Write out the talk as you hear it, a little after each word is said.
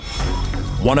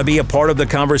Want to be a part of the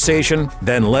conversation?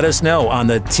 Then let us know on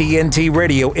the TNT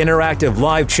Radio Interactive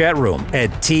Live chat room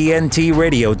at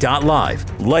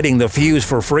tntradio.live. Lighting the fuse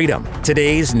for freedom.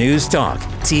 Today's News Talk,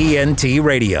 TNT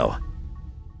Radio.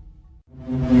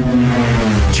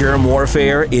 Germ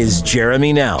warfare is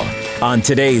Jeremy Nell on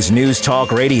today's News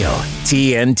Talk Radio,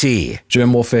 TNT.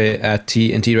 Germ warfare at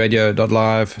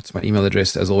tntradio.live. It's my email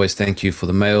address. As always, thank you for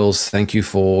the mails. Thank you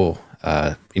for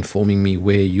informing me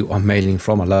where you are mailing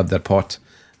from. I love that part.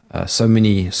 So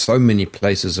many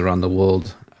places around the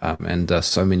world, and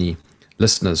so many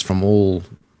listeners from all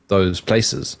those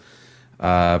places.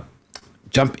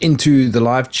 Jump into the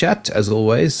live chat, as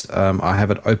always. I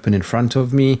have it open in front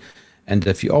of me. And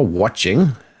if you are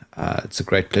watching, it's a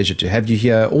great pleasure to have you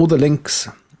here. All the links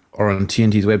are on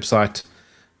TNT's website.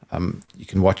 You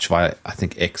can watch via, I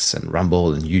think, X and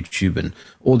Rumble and YouTube and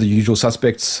all the usual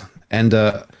suspects. And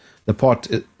the part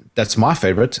that's my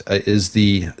favorite is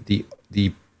the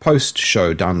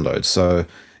post-show download. So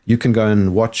you can go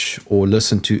and watch or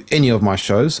listen to any of my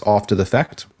shows after the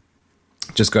fact.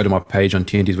 Just go to my page on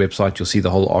TNT's website. You'll see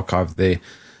the whole archive there.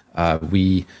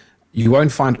 You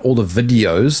won't find all the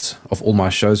videos of all my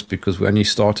shows because we only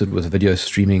started with video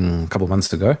streaming a couple of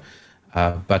months ago.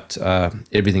 But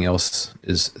everything else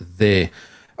is there.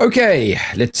 Okay,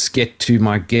 let's get to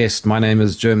my guest. My name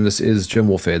is Jerm. This is Germ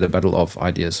Warfare, the Battle of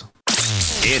Ideas.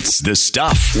 It's the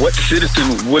stuff. What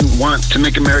citizen wouldn't want to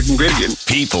make America great again?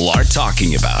 People are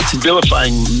talking about.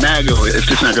 Vilifying MAGA is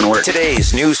just not going to work.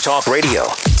 Today's News Talk Radio,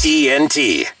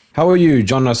 TNT. How are you,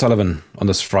 John O'Sullivan, on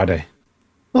this Friday?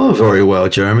 Oh, very well,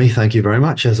 Jeremy. Thank you very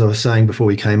much. As I was saying before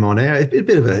we came on air, it's a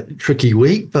bit of a tricky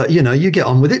week, but you get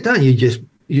on with it, don't you?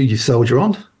 You soldier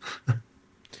on.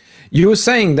 You were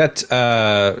saying that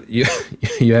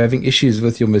you're having issues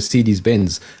with your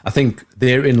Mercedes-Benz. I think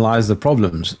therein lies the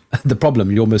problem,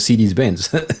 your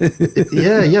Mercedes-Benz.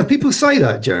 Yeah. People say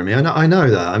that, Jeremy. I know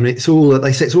that. I mean,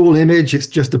 they say it's all image. It's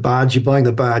just a badge. You're buying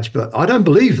the badge, but I don't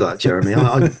believe that, Jeremy.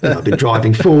 I've been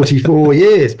driving 44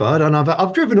 years, bud, and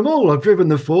I've driven them all. I've driven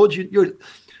the Ford. You're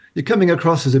coming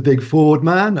across as a big Ford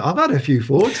man. I've had a few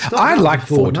Fords. I like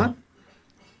Ford. Man.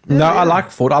 I like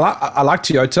Ford. I like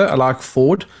Toyota. I like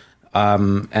Ford.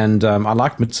 And I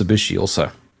like Mitsubishi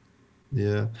also.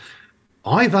 Yeah.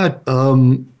 I've had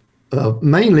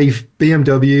mainly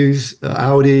BMWs,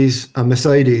 Audis, and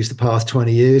Mercedes the past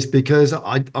 20 years because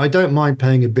I don't mind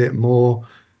paying a bit more,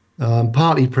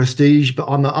 partly prestige, but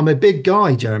I'm a big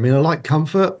guy, Jeremy. I like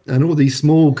comfort, and all these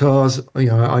small cars,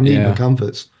 I need the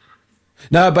comforts.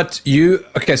 No, but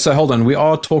okay, so hold on. We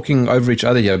are talking over each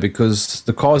other here because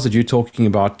the cars that you're talking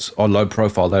about are low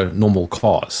profile. They're normal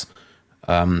cars.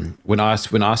 When I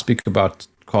speak about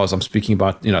cars, I'm speaking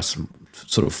about some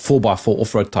sort of 4x4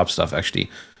 off-road type stuff, actually,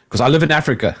 because I live in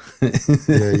Africa.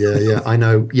 Yeah. I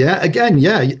know. Yeah, again,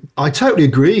 I totally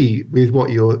agree with what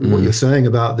you're saying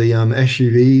about the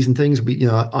SUVs and things.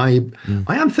 I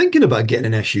am thinking about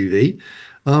getting an SUV,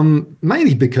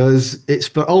 mainly because it's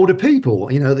for older people.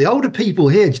 The older people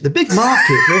here, the big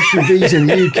market for SUVs in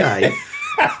the UK.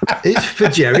 It's for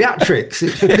geriatrics.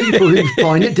 It's for people who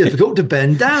find it difficult to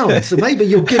bend down. So maybe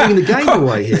you're giving the game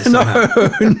away here somehow.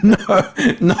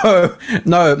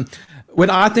 No.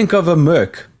 When I think of a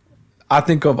Merc, I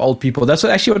think of old people. That's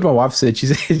actually what my wife said. She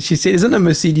said, isn't a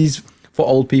Mercedes for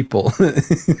old people? Well,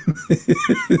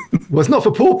 it's not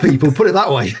for poor people, put it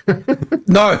that way.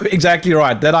 No, exactly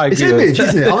right. That I agree. It's image,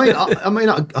 isn't it? I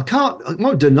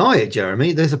won't deny it,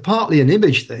 Jeremy. There's partly an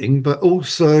image thing, but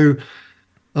also...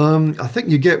 I think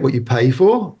you get what you pay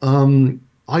for.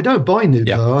 I don't buy new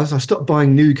cars. I stopped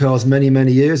buying new cars many,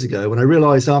 many years ago when I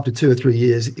realized after 2 or 3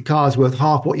 years, the car's worth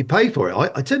half what you pay for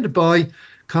it. I tend to buy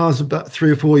cars about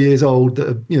 3 or 4 years old that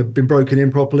have been broken in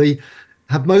properly,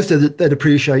 have most of their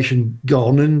depreciation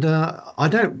gone, and I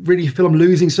don't really feel I'm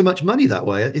losing so much money that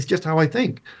way. It's just how I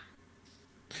think.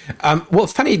 Well,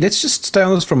 funny, let's just stay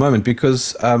on this for a moment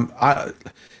because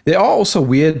there are also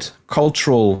weird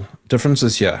cultural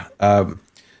differences here.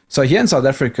 So here in South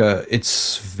Africa,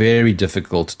 it's very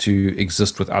difficult to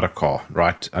exist without a car,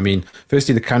 right? I mean,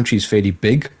 firstly, the country is fairly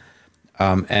big,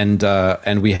 and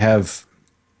we have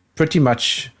pretty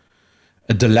much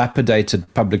a dilapidated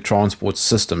public transport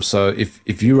system. So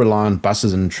if you rely on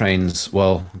buses and trains,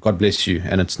 well, God bless you,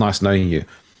 and it's nice knowing you.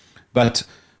 But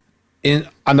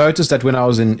I noticed that when I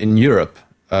was in Europe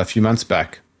a few months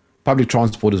back, public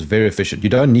transport is very efficient. You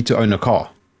don't need to own a car.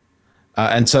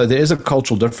 And so there is a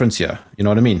cultural difference here. You know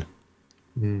what I mean?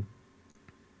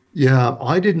 Yeah,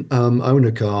 I didn't own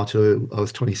a car till I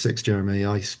was 26, Jeremy.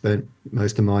 I spent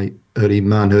most of my early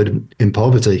manhood in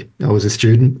poverty. I was a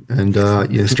student and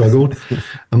struggled.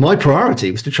 And my priority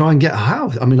was to try and get a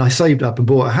house. I mean, I saved up and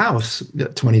bought a house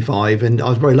at 25, and I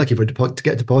was very lucky to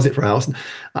get a deposit for a house. And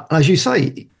as you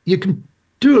say, you can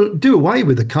do away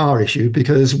with the car issue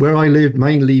because where I lived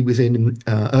mainly was in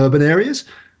urban areas.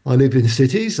 I lived in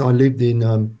cities. I lived in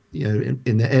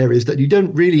in the areas that you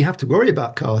don't really have to worry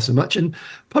about cars so much, and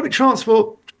public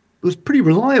transport was pretty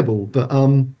reliable. But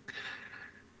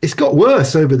it's got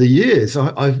worse over the years.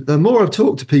 The more I've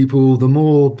talked to people, the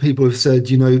more people have said,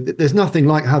 there's nothing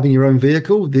like having your own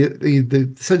vehicle.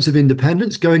 The sense of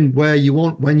independence, going where you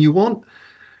want, when you want.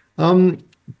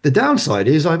 The downside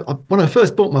is, when I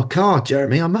first bought my car,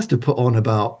 Jeremy, I must have put on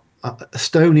about a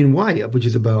stone in weight, which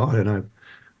is about, I don't know,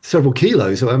 several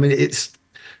kilos. I mean, it's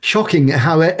shocking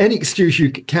how any excuse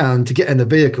you can to get in a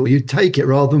vehicle, you take it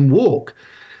rather than walk.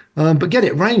 But again,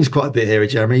 it rains quite a bit here,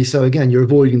 Jeremy. So again, you're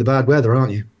avoiding the bad weather,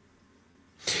 aren't you?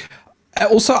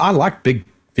 Also, I like big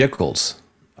vehicles,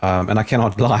 and I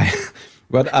cannot lie.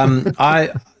 But I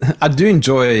do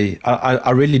enjoy, I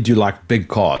really do like big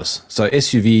cars. So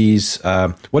SUVs,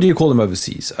 what do you call them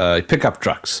overseas? Pickup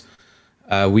trucks.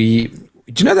 Do you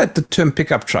know that the term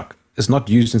pickup truck is not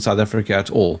used in South Africa at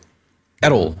all?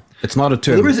 At all. It's not a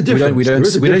term. Well, there is a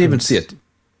difference. We don't even see it.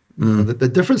 The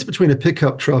difference between a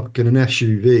pickup truck and an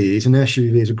SUV is an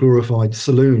SUV is a glorified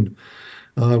saloon,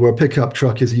 where a pickup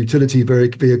truck is a utility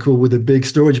vehicle with a big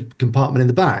storage compartment in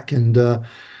the back. And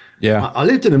I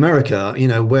lived in America,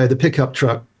 where the pickup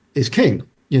truck is king,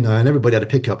 and everybody had a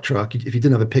pickup truck. If you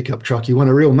didn't have a pickup truck, you weren't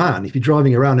a real man. If you're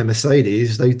driving around a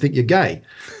Mercedes, they think you're gay.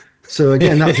 So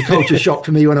again, that was a culture shock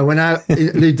for me when I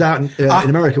lived out in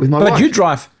America with my wife. But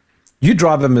you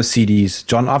drive a Mercedes,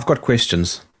 John. I've got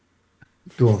questions.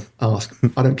 Go on, ask.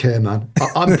 I don't care, man.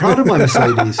 I'm proud of my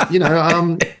Mercedes.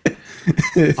 I'm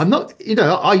not.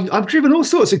 I've driven all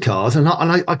sorts of cars, and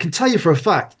I can tell you for a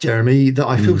fact, Jeremy, that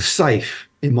I feel safe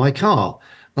in my car.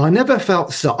 And I never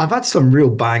felt so. I've had some real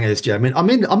bangers, Jeremy. I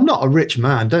mean, I'm not a rich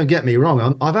man. Don't get me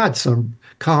wrong. I've had some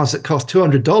cars that cost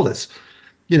 $200.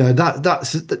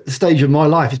 That's the stage of my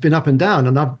life. It's been up and down,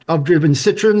 and I've driven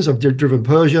Citroens, I've driven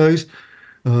Peugeots,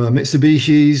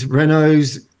 Mitsubishis,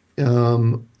 Renaults,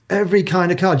 every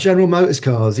kind of car, General Motors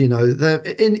cars. In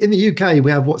the UK,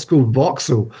 we have what's called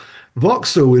Vauxhall.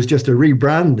 Vauxhall is just a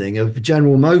rebranding of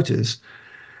General Motors,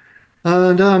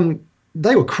 and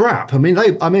they were crap. I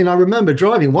remember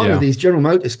driving one of these General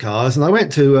Motors cars, and I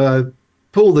went to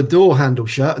pull the door handle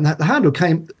shut, and the handle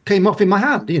came off in my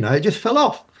hand. It just fell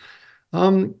off.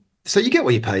 So you get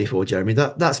what you pay for, Jeremy.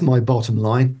 That's my bottom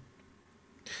line.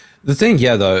 The thing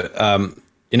here, though,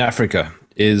 in Africa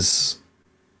is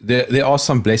there are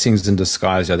some blessings in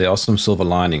disguise. There are some silver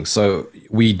linings. So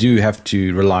we do have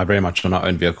to rely very much on our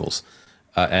own vehicles.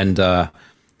 And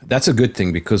that's a good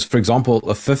thing because, for example,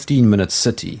 a 15-minute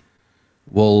city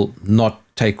will not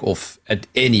take off at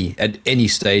any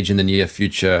stage in the near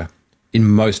future in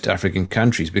most African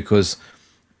countries because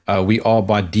we are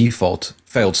by default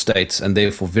failed states and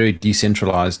therefore very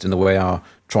decentralized in the way our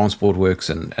transport works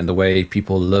and the way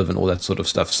people live and all that sort of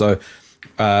stuff. So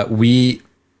you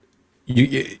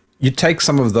take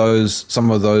some of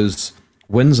those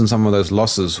wins and some of those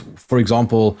losses. For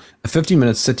example, a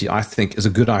 15-minute city, I think, is a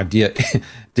good idea,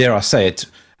 dare I say it,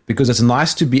 because it's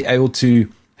nice to be able to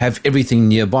have everything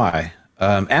nearby.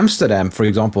 Amsterdam, for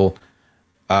example,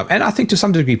 and I think to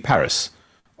some degree Paris,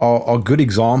 are good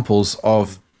examples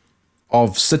of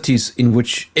cities in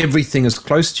which everything is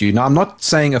close to you. Now, I'm not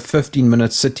saying a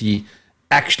 15-minute city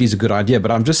actually is a good idea,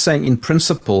 but I'm just saying in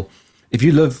principle, if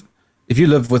you live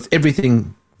with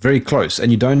everything very close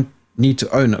and you don't need to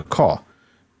own a car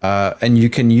and you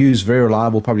can use very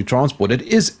reliable public transport, it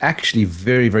is actually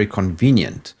very, very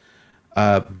convenient.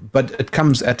 But it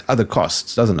comes at other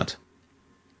costs, doesn't it?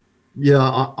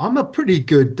 Yeah, I'm a pretty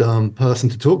good person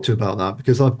to talk to about that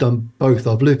because I've done both.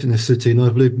 I've lived in a city and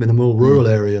I've lived in a more rural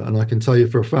area. And I can tell you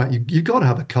for a fact, you've got to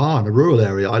have a car in a rural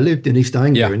area. I lived in East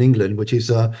Anglia in England, which is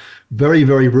very,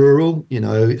 very rural.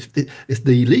 It's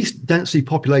the least densely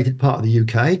populated part of the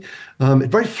UK.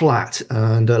 It's very flat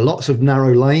and lots of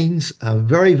narrow lanes,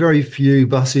 very, very few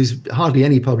buses, hardly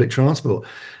any public transport.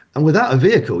 And without a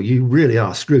vehicle, you really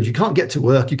are screwed. You can't get to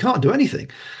work. You can't do anything.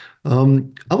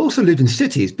 I've also lived in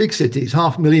cities, big cities,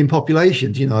 500,000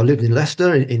 populations. I lived in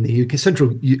Leicester in the UK,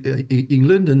 central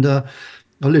England, and I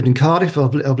lived in Cardiff.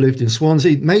 I've lived in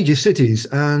Swansea, major cities,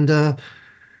 and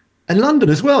London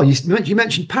as well. You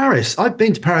mentioned Paris. I've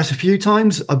been to Paris a few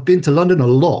times. I've been to London a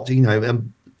lot.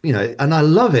 And I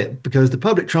love it because the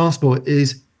public transport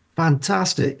is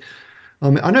fantastic.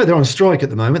 I know they're on strike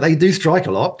at the moment. They do strike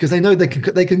a lot because they know they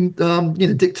can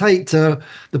dictate the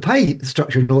pay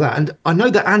structure and all that. And I know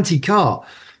they're anti-car.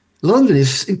 London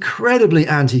is incredibly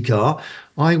anti-car.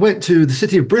 I went to the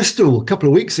city of Bristol a couple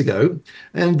of weeks ago,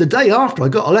 and the day after I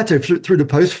got a letter through the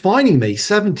post fining me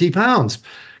 £70 because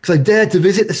I dared to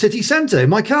visit the city centre in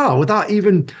my car without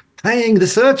even paying the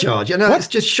surcharge. It's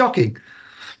just shocking.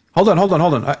 Hold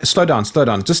on. Slow down.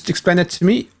 Just explain it to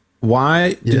me.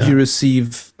 Why did you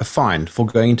receive a fine for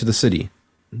going into the city?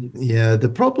 Yeah, the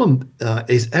problem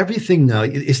is everything now.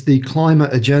 It's the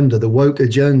climate agenda, the woke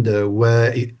agenda,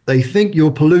 where they think you're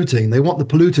polluting. They want the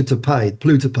polluter to pay. The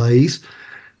polluter pays.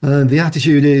 The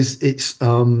attitude is it's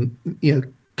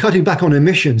cutting back on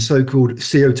emissions, so-called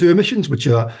CO2 emissions, which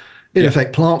are in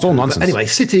effect plant. It's all nonsense. But anyway,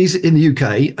 cities in the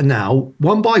UK are now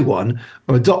one by one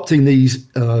are adopting these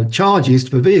charges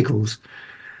for vehicles.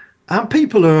 And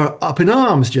people are up in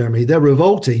arms, Jeremy. They're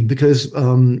revolting because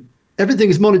everything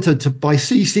is monitored by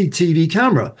CCTV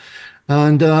camera.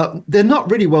 And they're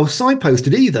not really well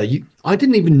signposted either. I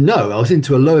didn't even know I was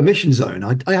into a low emission zone.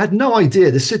 I had no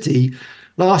idea the city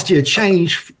last year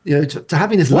changed to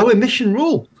having this low emission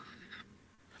rule.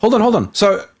 Hold on.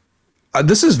 So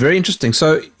this is very interesting.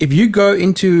 So if you go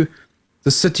into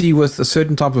the city with a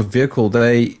certain type of vehicle,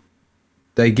 they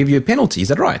give you a penalty. Is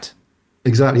that right?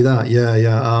 Exactly that. Yeah.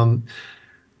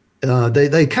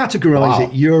 They categorize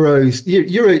it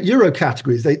Euro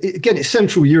categories. Again, it's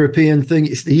Central European thing.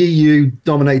 It's the EU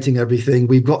dominating everything.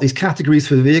 We've got these categories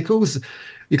for vehicles.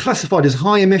 You're classified as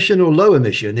high emission or low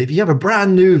emission. If you have a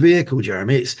brand new vehicle,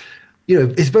 Jeremy,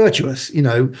 it's virtuous.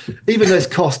 Even though it's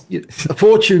cost a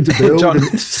fortune to build, and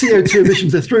CO2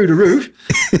 emissions are through the roof.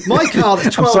 My car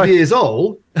that's 12 years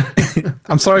old.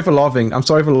 I'm sorry for laughing,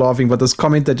 but this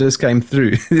comment that just came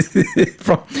through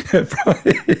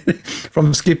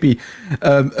from Skippy,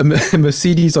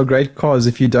 Mercedes are great cars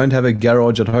if you don't have a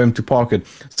garage at home to park it,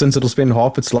 since it'll spend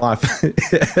half its life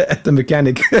at the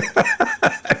mechanic.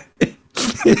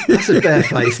 That's a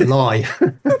barefaced lie.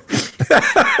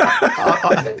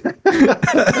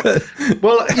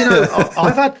 Well,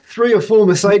 I've had 3 or 4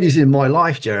 Mercedes in my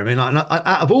life, Jeremy. And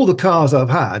out of all the cars I've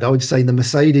had, I would say the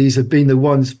Mercedes have been the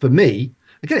ones for me.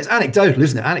 Again, it's anecdotal,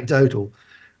 isn't it? Anecdotal.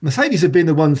 Mercedes have been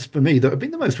the ones for me that have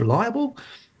been the most reliable.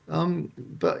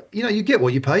 But, you get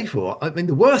what you pay for. I mean,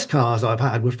 the worst cars I've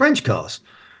had were French cars.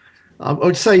 I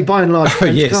would say, by and large,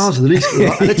 French cars are the least.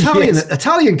 And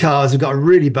Italian cars have got a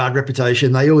really bad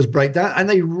reputation. They always break down and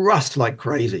they rust like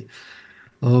crazy.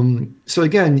 So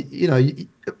again,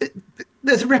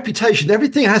 there's a reputation.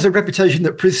 Everything has a reputation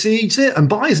that precedes it, and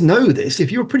buyers know this.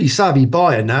 If you're a pretty savvy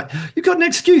buyer now, you've got an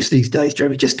excuse these days,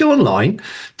 Jeremy. Just go online,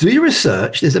 do your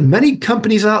research. There's many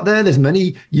companies out there. There's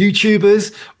many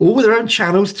YouTubers, all with their own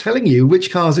channels, telling you which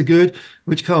cars are good,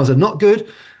 which cars are not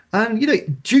good. And,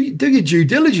 do your due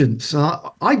diligence.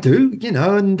 I do,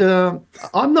 and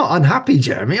I'm not unhappy,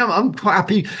 Jeremy. I'm quite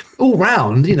happy all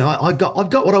round. I've got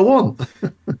what I want.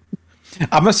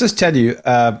 I must just tell you,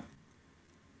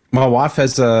 my wife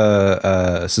has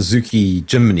a Suzuki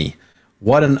Jimny.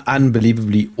 What an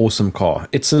unbelievably awesome car.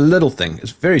 It's a little thing.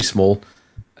 It's very small.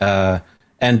 And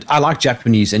I like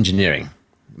Japanese engineering.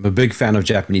 I'm a big fan of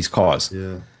Japanese cars.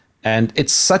 Yeah. And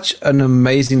it's such an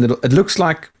amazing little... It looks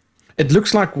like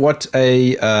what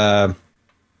a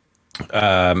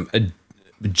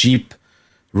Jeep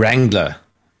Wrangler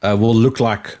will look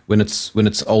like when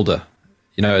it's older.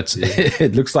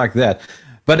 It looks like that,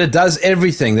 but it does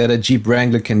everything that a Jeep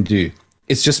Wrangler can do.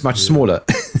 It's just much smaller.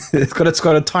 It's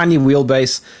got a tiny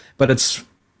wheelbase, but it's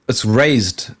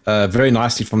raised very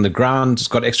nicely from the ground. It's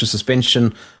got extra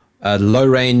suspension, low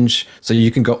range, so you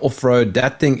can go off road.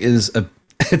 That thing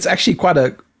it's actually quite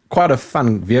a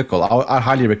fun vehicle. I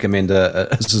highly recommend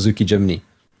a Suzuki Jimny.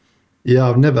 Yeah,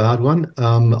 I've never had one.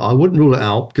 I wouldn't rule it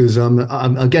out because I'm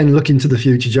again looking to the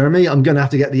future, Jeremy. I'm going to have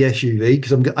to get the SUV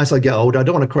because as I get older, I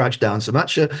don't want to crouch down so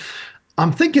much.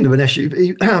 I'm thinking of an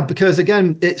SUV because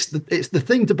again, it's the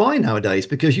thing to buy nowadays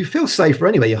because you feel safer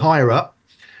anyway. You're higher up.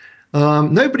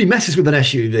 Nobody messes with an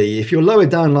SUV. If you're lower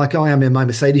down like I am in my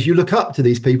Mercedes, you look up to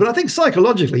these people. I think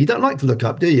psychologically, you don't like to look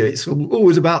up, do you? It's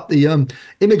always about the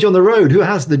image on the road, who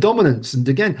has the dominance. And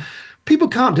again, people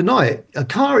can't deny it. A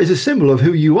car is a symbol of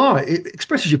who you are. It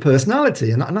expresses your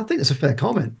personality. And I think that's a fair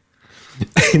comment.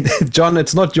 John,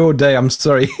 it's not your day. I'm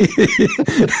sorry.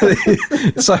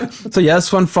 So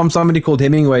yes, one from somebody called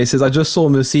Hemingway says, I just saw a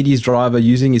Mercedes driver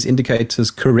using his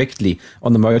indicators correctly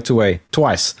on the motorway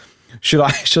twice. Should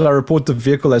I report the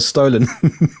vehicle as stolen?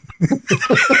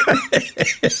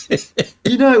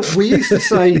 We used to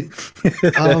say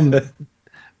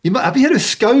Have you heard of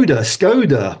Skoda?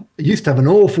 Skoda used to have an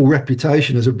awful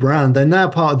reputation as a brand. They're now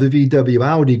part of the VW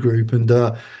Audi group. And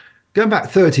going back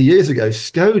 30 years ago,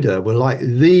 Skoda were like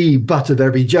the butt of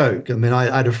every joke. I mean, I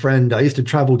had a friend, I used to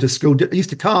travel to school, I used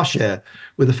to car share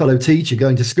with a fellow teacher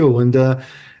going to school. And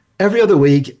every other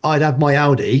week, I'd have my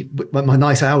Audi, my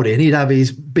nice Audi, and he'd have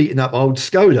his beaten up old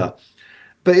Skoda.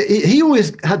 But he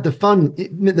always had the fun,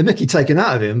 the mickey taken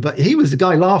out of him, but he was the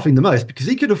guy laughing the most because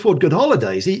he could afford good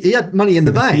holidays. He had money in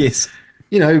the bank. Yes.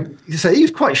 You know, so he was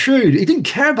quite shrewd. He didn't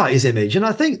care about his image. And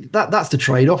I think that's the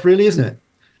trade-off, really, isn't it?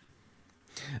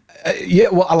 Yeah,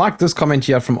 well, I like this comment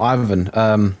here from Ivan.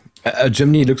 A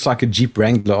Jimny looks like a Jeep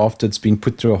Wrangler after it's been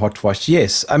put through a hot wash.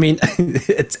 Yes, I mean,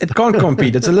 it can't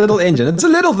compete. It's a little engine. It's a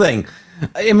little thing.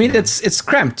 I mean, it's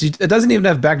cramped. It doesn't even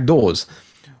have back doors.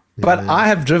 But I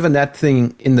have driven that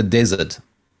thing in the desert,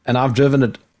 and I've driven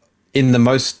it in the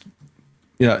most,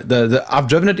 I've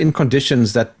driven it in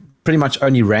conditions that pretty much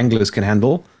only Wranglers can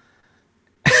handle,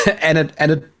 and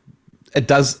it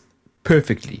does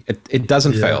perfectly. It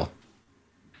doesn't fail.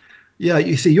 Yeah,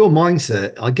 you see, your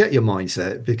mindset. I get your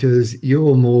mindset because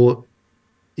you're more,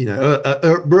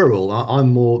 rural. I'm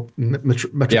more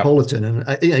metropolitan,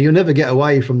 and you'll never get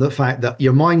away from the fact that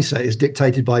your mindset is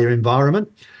dictated by your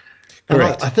environment.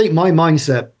 Correct. I think my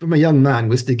mindset from a young man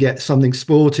was to get something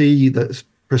sporty that's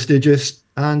prestigious,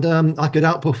 and I could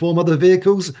outperform other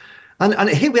vehicles. And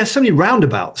here we have so many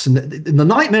roundabouts. And the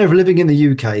nightmare of living in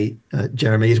the UK,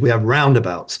 Jeremy, is we have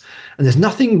roundabouts. And there's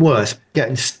nothing worse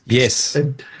getting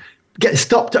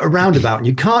stopped at a roundabout and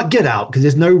you can't get out because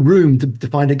there's no room to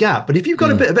find a gap. But if you've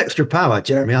got a bit of extra power,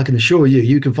 Jeremy, I can assure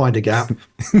you can find a gap.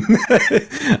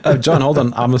 John, hold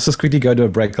on. I must just quickly go to a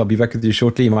break. I'll be back with you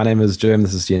shortly. My name is Jerm.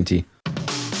 This is TNT.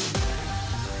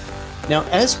 Now,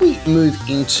 as we move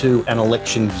into an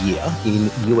election year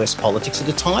in US politics at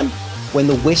a time when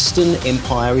the Western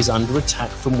Empire is under attack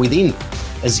from within,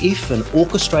 as if an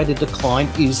orchestrated decline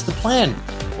is the plan,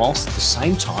 whilst at the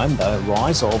same time the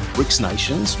rise of BRICS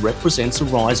nations represents a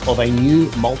rise of a new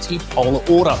multipolar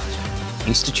order.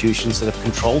 Institutions that have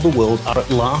controlled the world are at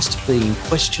last being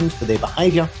questioned for their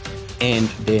behaviour and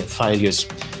their failures.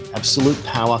 Absolute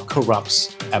power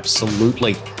corrupts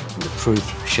absolutely, and the truth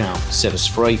shall set us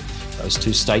free. Those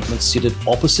two statements sit at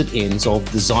opposite ends of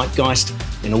the zeitgeist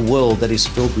in a world that is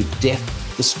filled with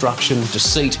death, destruction,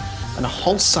 deceit, and a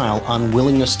wholesale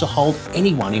unwillingness to hold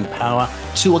anyone in power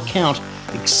to account,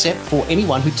 except for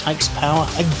anyone who takes power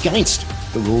against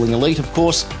the ruling elite, of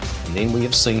course. And then we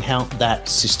have seen how that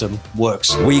system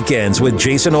works. Weekends with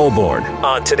Jason Olbourne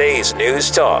on today's News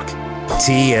Talk,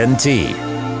 TNT.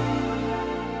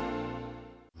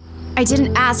 I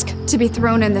didn't ask to be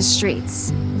thrown in the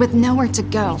streets with nowhere to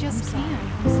go.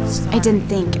 I didn't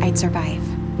think I'd survive.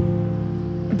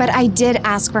 But I did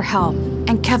ask for help,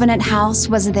 and Covenant House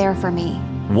was there for me.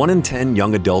 1 in 10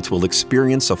 young adults will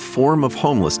experience a form of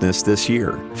homelessness this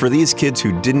year. For these kids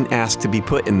who didn't ask to be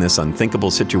put in this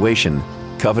unthinkable situation,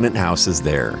 Covenant House is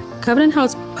there. Covenant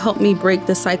House helped me break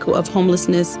the cycle of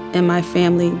homelessness in my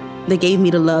family. They gave me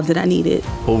the love that I needed.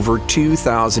 Over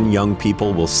 2,000 young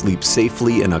people will sleep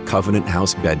safely in a Covenant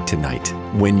House bed tonight.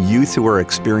 When youth who are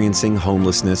experiencing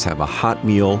homelessness have a hot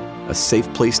meal, a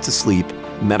safe place to sleep,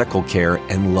 medical care,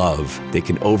 and love, they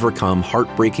can overcome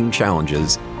heartbreaking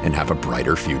challenges and have a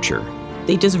brighter future.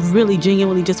 They just really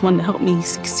genuinely just wanted to help me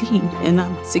succeed, and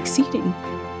I'm succeeding.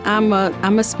 I'm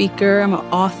a speaker, I'm an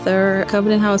author.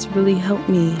 Covenant House really helped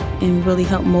me and really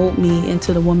helped mold me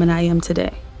into the woman I am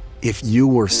today. If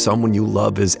you or someone you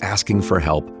love is asking for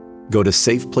help, go to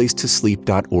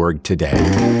safeplacetosleep.org today.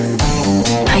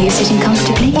 Are you sitting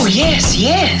comfortably? Oh,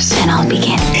 yes. Then I'll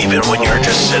begin. Even when you're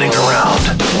just sitting around,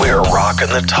 we're rocking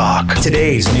the talk.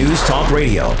 Today's News Talk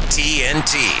Radio,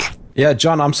 TNT. Yeah,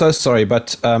 John, I'm so sorry,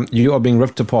 but you are being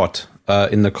ripped apart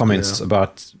in the comments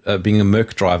about being a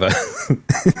Merc driver.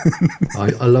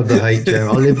 I love the hate, Joe.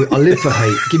 I live for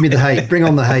hate. Give me the hate. Bring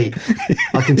on the hate.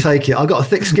 I can take it. I've got a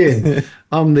thick skin.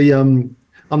 I'm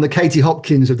the Katie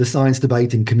Hopkins of the science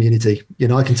debating community.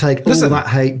 I can take all that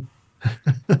hate.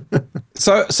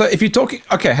 So if you're talking,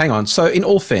 okay, hang on. So in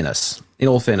all fairness,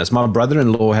 my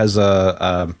brother-in-law has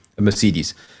a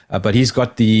Mercedes, but he's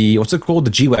got what's it called?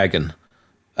 The G-Wagon.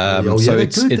 They're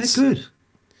good.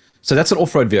 So that's an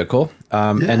off-road vehicle.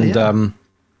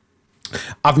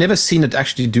 I've never seen it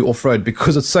actually do off-road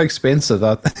because it's so expensive.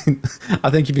 I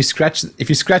think if you scratch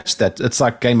that, it's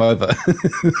like game over.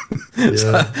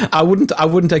 So I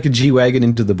wouldn't take a G-Wagon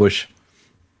into the bush.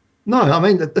 No, I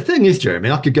mean, the thing is,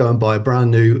 Jeremy, I could go and buy a brand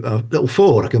new little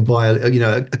Ford. I can buy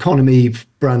a economy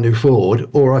brand new Ford,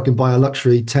 or I can buy a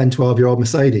luxury 10, 12-year-old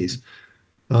Mercedes.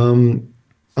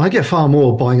 I get far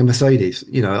more buying a Mercedes.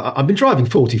 I've been driving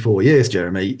 44 years,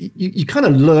 Jeremy. You kind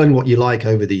of learn what you like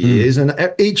over the years, and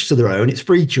each to their own. It's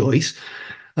free choice.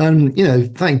 And,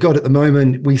 thank God at the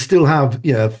moment, we still have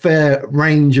a fair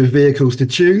range of vehicles to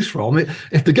choose from.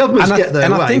 If the governments get their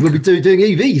way, we'll be doing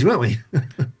EVs, won't we?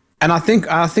 And I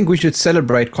think we should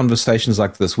celebrate conversations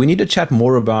like this. We need to chat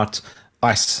more about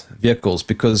ICE vehicles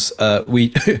because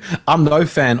I'm no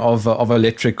fan of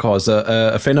electric cars.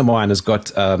 A friend of mine has got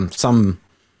some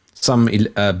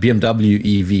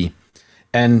BMW EV,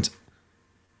 and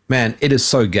man, it is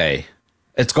so gay.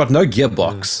 It's got no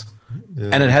gearbox,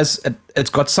 and it's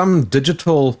got some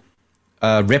digital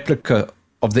replica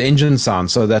of the engine sound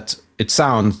so that it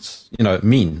sounds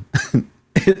mean.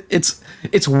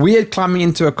 It's weird climbing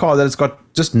into a car that it's got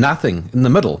just nothing in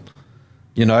the middle,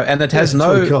 and it has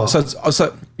no. So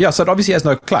it obviously has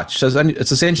no clutch. So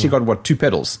it's essentially got two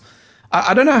pedals.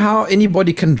 I don't know how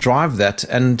anybody can drive that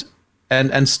and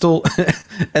still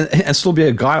and still be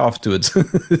a guy afterwards.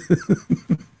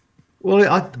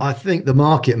 Well, I think the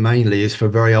market mainly is for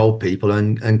very old people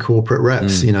and corporate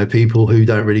reps, people who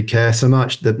don't really care so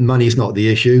much. That money's not the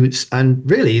issue. And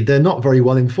really, they're not very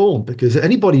well informed because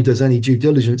anybody who does any due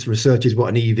diligence researches what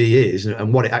an EV is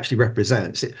and what it actually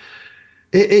represents. It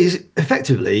is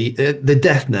effectively the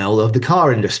death knell of the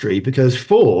car industry because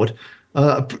Ford,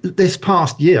 this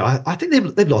past year, I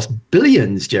think they've lost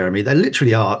billions, Jeremy. They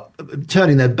literally are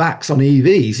turning their backs on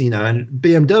EVs, and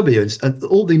BMW and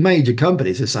all the major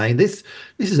companies are saying this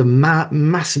is a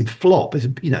massive flop.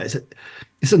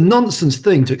 It's a nonsense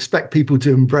thing to expect people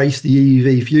to embrace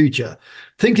the EV future.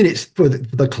 Thinking it's for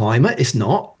the climate, it's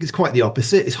not. It's quite the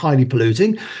opposite. It's highly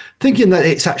polluting. Thinking that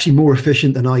it's actually more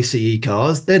efficient than ICE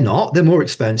cars, they're not. They're more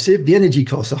expensive. The energy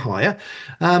costs are higher.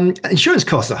 Insurance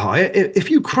costs are higher.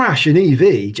 If you crash an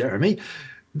EV, Jeremy,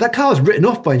 that car is written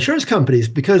off by insurance companies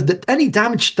because any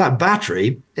damage to that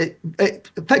battery, it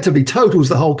effectively totals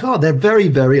the whole car. They're very,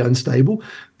 very unstable,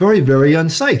 very, very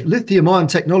unsafe. Lithium-ion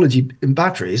technology in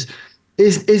batteries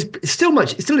is still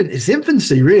in its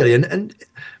infancy, really, and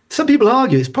some people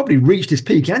argue it's probably reached its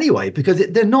peak anyway because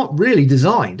they're not really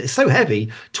designed. It's so heavy,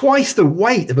 twice the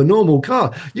weight of a normal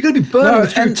car. You're going to be burning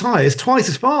through tires twice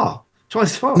as fast.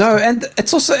 No, and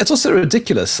it's also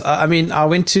ridiculous. I mean, I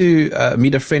went to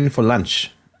meet a friend for lunch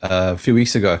a few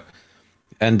weeks ago,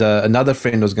 and another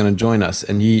friend was going to join us,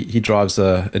 and he drives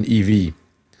an EV,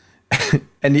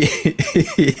 and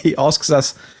he asks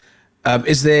us,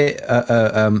 is there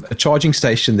a charging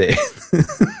station there?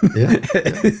 Yeah.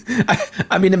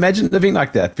 I mean, imagine living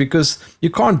like that because you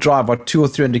can't drive 200 or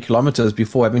 300 kilometers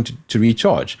before having to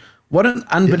recharge. What an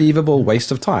unbelievable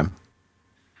waste of time.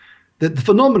 The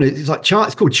phenomenon is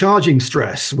it's called charging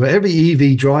stress, where every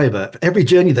EV driver, every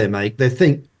journey they make, they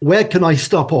think, where can I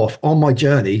stop off on my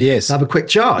journey to have a quick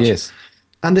charge? Yes.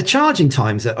 And the charging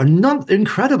times are not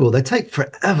incredible. They take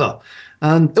forever.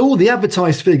 And all the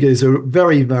advertised figures are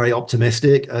very, very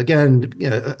optimistic. Again,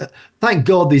 thank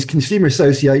God these consumer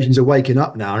associations are waking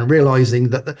up now and realizing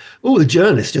that all the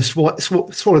journalists just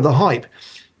swallowed the hype,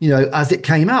 as it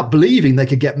came out, believing they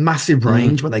could get massive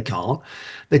range when they can't.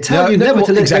 They tell you never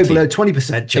to let go below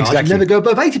 20% charge, and never go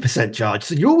above 80% charge.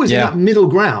 So you're always in that middle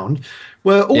ground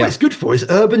where all it's good for is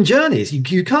urban journeys.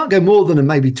 You can't go more than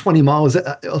maybe 20 miles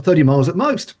or 30 miles at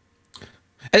most.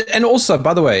 And also,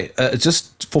 by the way,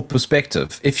 just for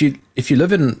perspective, if you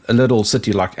live in a little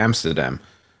city like Amsterdam,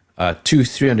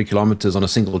 300 kilometers on a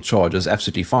single charge is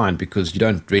absolutely fine because you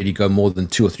don't really go more than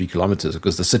 2 or 3 kilometers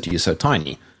because the city is so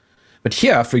tiny. But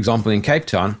here, for example, in Cape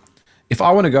Town, if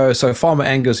I want to go, so Farmer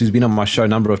Angus, who's been on my show a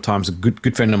number of times, a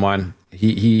good friend of mine,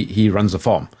 he runs a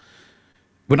farm.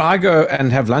 When I go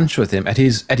and have lunch with him at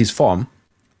his farm,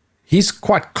 he's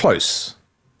quite close,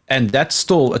 and that's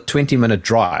still a 20-minute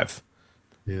drive.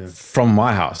 Yeah. From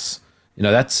my house,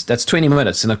 that's 20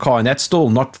 minutes in a car, and that's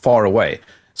still not far away.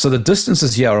 So the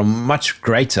distances here are much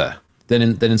greater than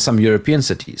in some European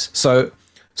cities. So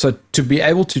to be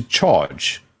able to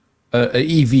charge a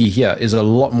EV here is a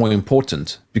lot more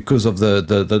important because of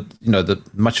the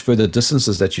much further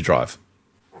distances that you drive.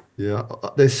 Yeah,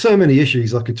 there's so many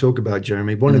issues I could talk about,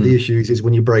 Jeremy. One of the issues is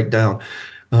when you break down.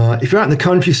 If you're out in the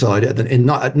countryside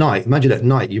at night, imagine at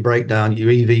night you break down, your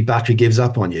EV battery gives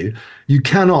up on you. You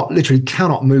literally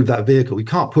cannot move that vehicle. You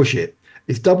can't push it.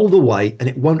 It's double the weight and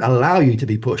it won't allow you to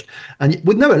be pushed. And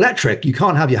with no electric, you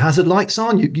can't have your hazard lights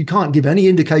on. You can't give any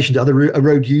indication to other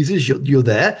road users you're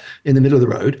there in the middle of the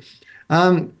road.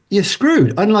 You're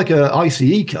screwed. Unlike a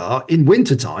ICE car, in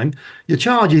wintertime, your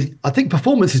charge is, I think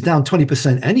performance is down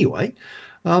 20% anyway.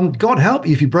 God help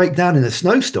you if you break down in a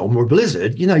snowstorm or a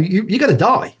blizzard, you're going to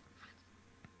die.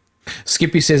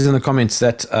 Skippy says in the comments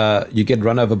that you get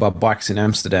run over by bikes in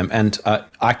Amsterdam, and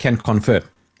I can confirm.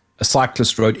 A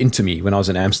cyclist rode into me when I was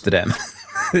in Amsterdam.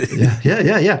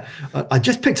 Yeah. I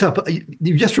just picked up,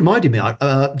 you just reminded me,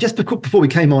 just before we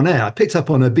came on air, I picked up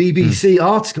on a BBC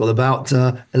article about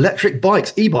electric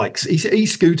bikes, e-bikes,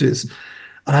 e-scooters.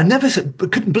 And I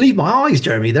couldn't believe my eyes,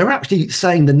 Jeremy. They're actually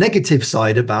saying the negative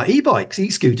side about e-bikes,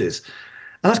 e-scooters.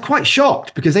 And I was quite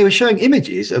shocked because they were showing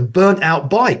images of burnt out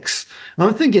bikes. And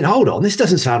I'm thinking, hold on, this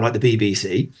doesn't sound like the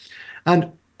BBC.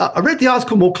 And I read the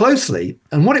article more closely.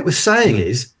 And what it was saying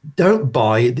is, don't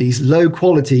buy these low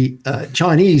quality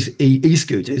Chinese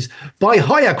e-scooters. Buy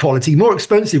higher quality, more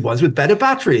expensive ones with better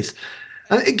batteries.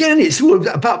 And again, it's all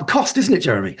about cost, isn't it,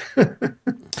 Jeremy?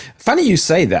 Funny you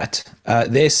say that.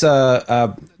 There's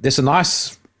a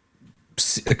nice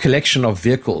collection of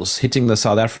vehicles hitting the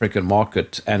South African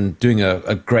market and doing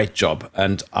a great job.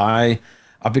 And I've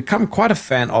become quite a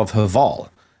fan of Haval.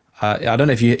 I don't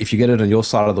know if you get it on your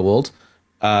side of the world,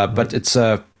 but it's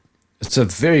a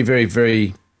very, very,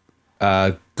 very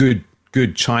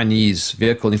good Chinese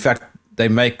vehicle. In fact, they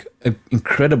make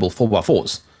incredible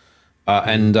 4x4s,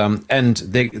 and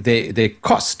their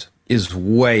cost is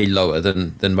way lower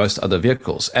than most other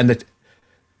vehicles. And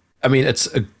it's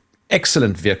an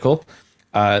excellent vehicle.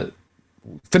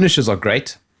 Finishes are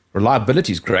great,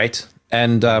 reliability is great,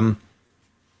 and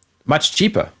much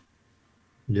cheaper.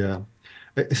 Yeah.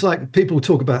 It's like people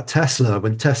talk about Tesla.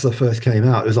 When Tesla first came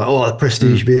out, it was like, oh, a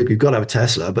prestige vehicle, you've got to have a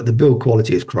Tesla, but the build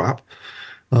quality is crap.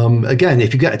 Again,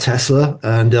 if you get a Tesla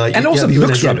and also it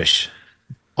looks rubbish.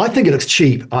 I think it looks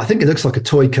cheap. I think it looks like a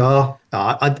toy car.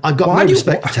 I've got no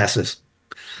respect for Teslas.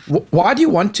 Why do you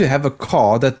want to have a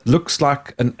car that looks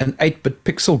like an 8-bit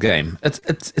pixel game?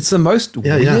 It's the most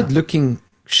weird looking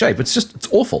shape. It's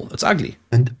awful. It's ugly.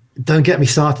 And don't get me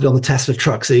started on the Tesla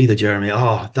trucks either, Jeremy.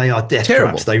 Oh, they are death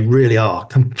traps. They really are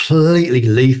completely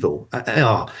lethal.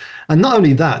 And not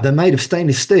only that, they're made of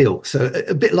stainless steel. So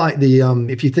a bit like the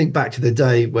if you think back to the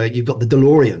day where you've got the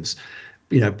DeLoreans,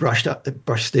 brushed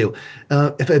steel.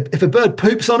 If a bird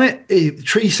poops on it,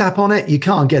 tree sap on it, you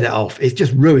can't get it off. It's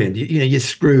just ruined. You're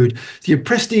screwed. So your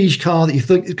prestige car that you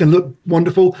think is going to look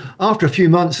wonderful, after a few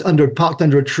months parked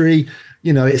under a tree,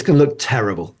 it's going to look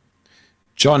terrible.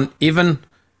 John, even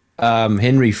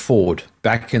Henry Ford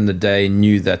back in the day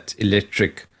knew that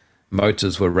electric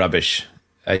motors were rubbish.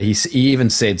 He even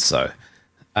said so.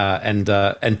 And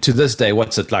to this day,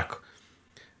 what's it like?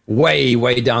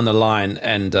 Way down the line,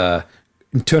 and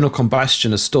internal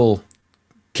combustion is still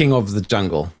king of the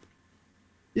jungle.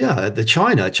 Yeah,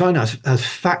 China has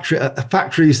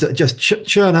factories that just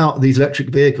churn out these electric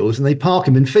vehicles, and they park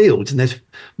them in fields, and there's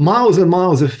miles and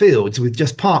miles of fields with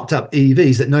just parked up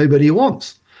EVs that nobody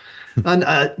wants. And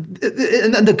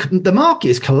the market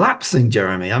is collapsing,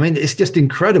 Jeremy. I mean, it's just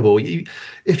incredible.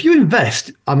 If you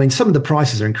invest, some of the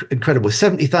prices are incredible.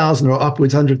 70,000 or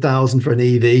upwards 100,000 for an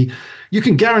EV. You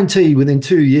can guarantee within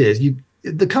 2 years,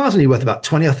 the car's only worth about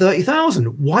 20 or 30,000.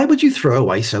 Why would you throw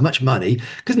away so much money?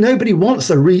 Because nobody wants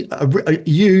a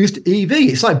used EV.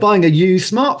 It's like buying a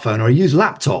used smartphone or a used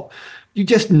laptop. You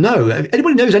just know.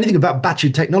 Anybody knows anything about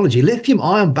battery technology?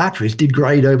 Lithium-ion batteries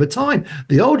degrade over time.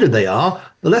 The older they are,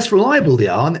 the less reliable they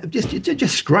are, and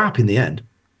just scrap in the end.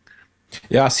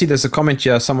 Yeah, I see there's a comment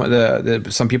here.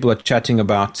 Some people are chatting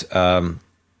about trying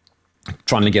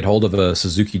to get hold of a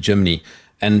Suzuki Jimny.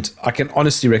 And I can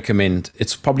honestly recommend,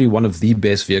 it's probably one of the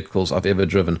best vehicles I've ever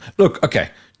driven. Look, okay,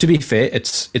 to be fair,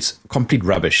 it's complete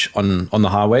rubbish on the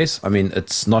highways.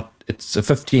 It's a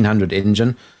 1500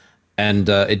 engine, and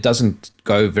it doesn't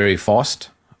go very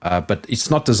fast, but it's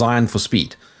not designed for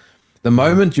speed. The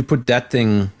moment you put that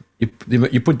thing, you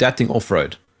put that thing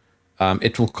off-road,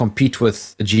 it will compete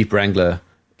with a Jeep Wrangler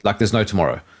like there's no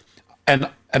tomorrow. And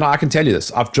I can tell you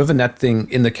this, I've driven that thing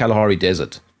in the Kalahari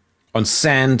Desert, on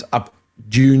sand, up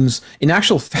dunes. In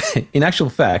actual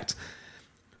fact,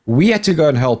 we had to go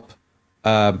and help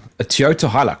a Toyota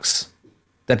Hilux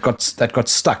that got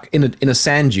stuck in a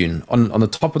sand dune on the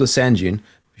top of the sand dune,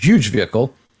 huge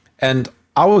vehicle, and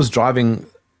I was driving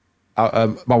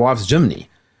my wife's Jimny,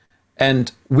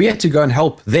 and we had to go and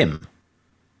help them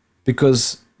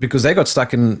because they got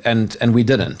stuck and we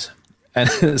didn't.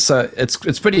 And so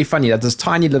it's pretty funny that this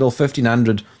tiny little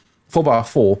 1500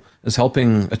 4x4 is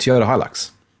helping a Toyota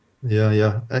Hilux.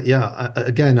 Yeah.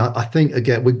 Again, I think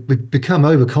we've become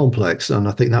over complex, and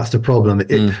I think that's the problem.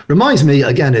 It reminds me,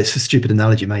 again, it's a stupid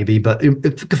analogy maybe, but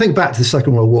think back to the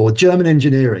Second World War, German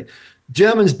engineering.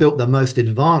 Germans built the most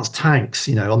advanced tanks,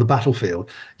 on the battlefield,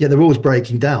 yet they're always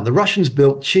breaking down. The Russians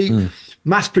built cheap,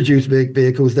 mass-produced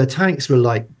vehicles. Their tanks were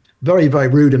like very, very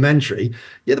rudimentary,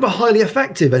 yet they were highly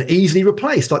effective and easily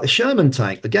replaced, like the Sherman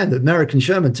tank. Again, the American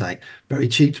Sherman tank, very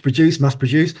cheap to produce, mass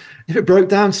produce. If it broke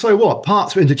down, so what?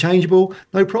 Parts were interchangeable,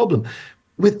 no problem.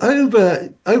 With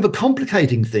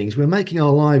overcomplicating things, we're making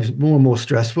our lives more and more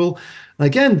stressful. And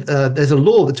again, there's a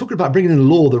law, they're talking about bringing in a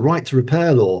law, the right to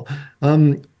repair law.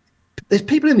 There's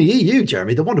people in the EU,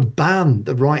 Jeremy, that want to ban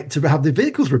the right to have the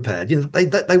vehicles repaired. You know,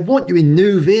 they want you in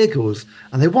new vehicles,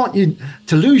 and they want you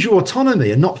to lose your autonomy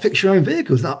and not fix your own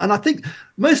vehicles. And I think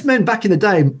most men back in the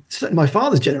day, certainly my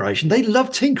father's generation, they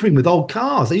loved tinkering with old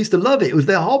cars. They used to love it. It was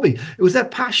their hobby. It was their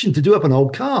passion to do up an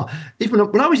old car. Even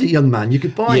when I was a young man, you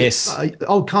could buy an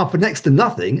old car for next to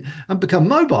nothing and become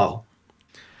mobile.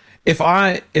 If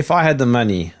I had the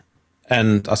money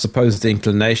and I suppose the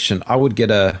inclination, I would get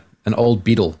an old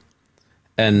Beetle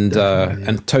and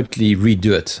totally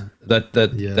redo it.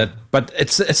 But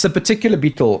it's a particular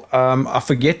Beetle. I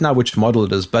forget now which model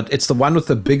it is, but it's the one with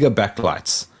the bigger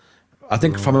backlights. I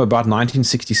think from about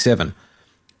 1967.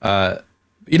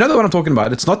 You know the one I'm talking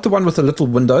about? It's not the one with the little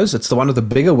windows. It's the one with the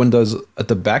bigger windows at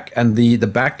the back, and the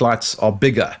backlights are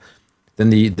bigger than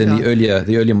the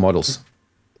earlier models.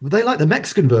 They like the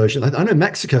Mexican version. I know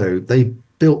Mexico, they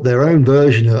built their own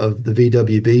version of the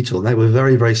VW Beetle, and they were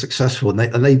very, very successful. And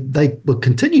they will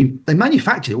continue. They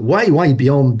manufactured it way, way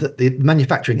beyond the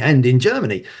manufacturing end in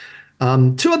Germany.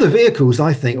 Two other vehicles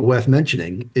I think are worth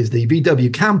mentioning is the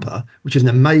VW Camper, which is an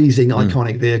amazing,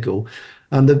 iconic vehicle,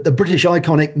 and the British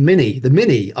iconic Mini, the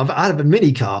Mini. I've had a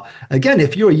Mini car. Again,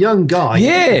 if you're a young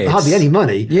guy, hardly any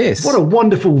money, what a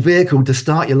wonderful vehicle to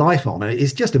start your life on.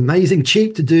 It's just amazing,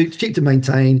 cheap to do, cheap to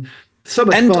maintain, so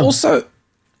much fun.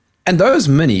 And those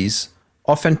Minis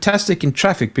are fantastic in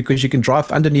traffic because you can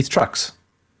drive underneath trucks.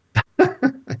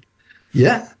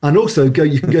 Yeah, and also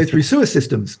you can go through sewer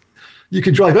systems. You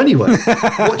can drive anywhere.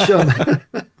 Watch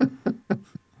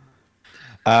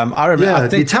I remember. Yeah,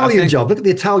 the Italian job. Look at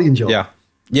the Italian job.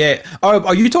 Yeah. Oh,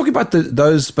 are you talking about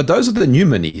those? But those are the new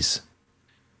Minis.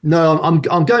 No, I'm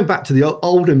going back to the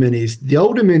older Minis. The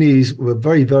older Minis were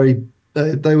very, very.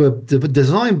 They were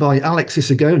designed by Alex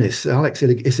Isagonis. Alex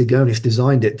Isagonis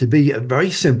designed it to be a very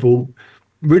simple,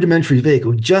 rudimentary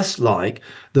vehicle, just like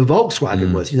the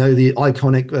Volkswagen was. You know, the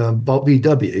iconic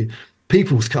VW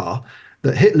people's car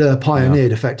that Hitler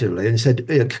pioneered effectively and said,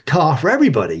 a car for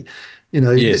everybody. You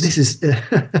know, this is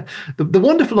the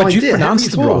wonderful idea. You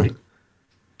pronounced it wrong.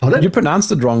 Pardon? You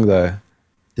pronounced it wrong, though.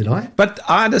 Did I? But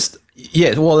I just,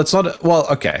 well, it's not, well,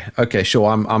 okay, sure.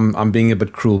 I'm being a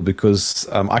bit cruel because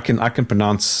I can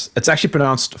pronounce, it's actually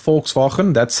pronounced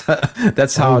Volkswagen.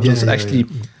 That's how it is actually.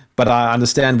 Yeah. But I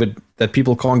understand that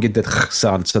people can't get that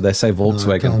sound, so they say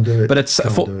Volkswagen. No, can't do it. But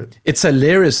it's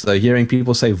hilarious though, hearing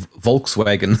people say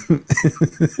Volkswagen.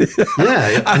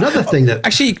 Yeah, another thing that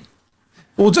actually.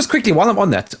 Well, just quickly while I'm on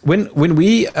that, when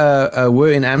we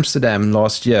were in Amsterdam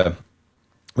last year,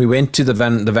 we went to the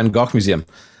Van Gogh Museum,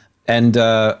 and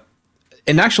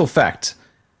in actual fact,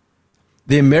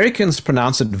 the Americans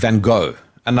pronounce it Van Gogh.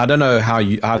 And I don't know how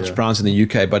it's pronounced in the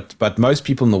UK, but most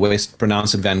people in the West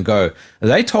pronounce it Van Gogh.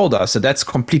 They told us that that's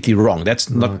completely wrong. That's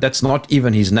not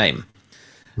even his name.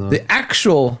 No. The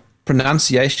actual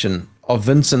pronunciation of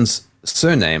Vincent's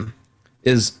surname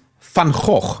is Van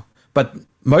Gogh, but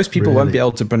most people won't be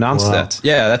able to pronounce that.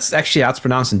 Yeah, that's actually how it's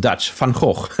pronounced in Dutch, Van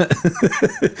Gogh.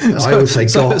 I always say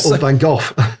or Van Gogh.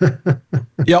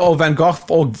 Yeah, or Van Gogh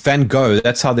or Van Gogh.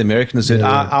 That's how the Americans do it.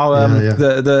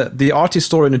 The art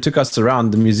historian who took us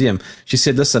around the museum, she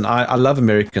said, listen, I love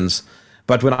Americans,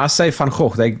 but when I say Van Gogh,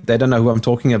 they don't know who I'm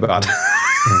talking about.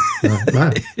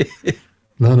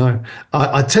 No.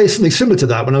 I'd tell you something similar to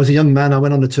that. When I was a young man, I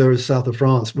went on a tour of the south of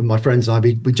France with my friends and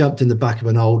I. We jumped in the back of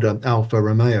an old Alfa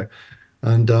Romeo.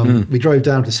 And we drove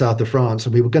down to south of France,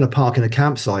 and we were going to park in a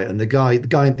campsite. And the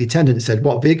attendant said,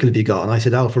 "What vehicle have you got?" And I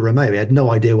said, "Alfa Romeo." He had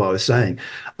no idea what I was saying.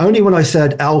 Only when I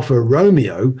said Alfa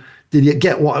Romeo did he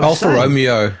get what I was saying. Alfa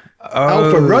Romeo. Oh.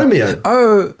 Alfa Romeo.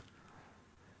 Oh.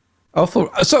 Alfa.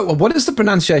 So, what is the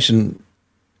pronunciation?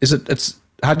 It's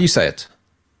how do you say it?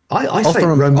 I say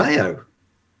Romeo.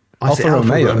 I say Alfa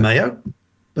Romeo,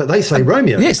 but they say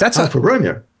Romeo. Yes, that's Alfa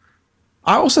Romeo.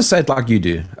 I also say it like you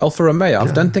do, Alfa Romeo.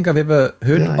 I don't think I've ever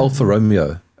heard Alfa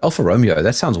Romeo. Alfa Romeo.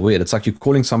 That sounds weird. It's like you're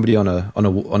calling somebody on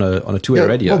a two-way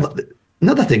radio. Well,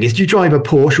 another thing is, do you drive a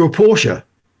Porsche or a Porsche?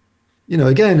 You know,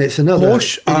 again, it's another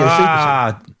Porsche.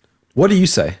 What do you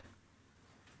say?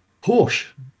 Porsche.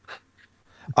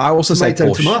 I also say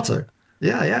Porsche. Tomato.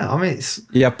 Yeah. I mean, it's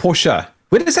Porsche.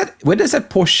 Where does that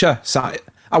Porsche sound?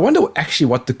 I wonder actually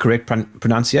what the correct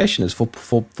pronunciation is for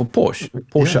Porsche.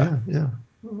 Porsche.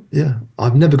 Yeah,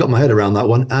 I've never got my head around that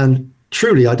one, and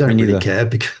truly, I don't really care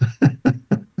because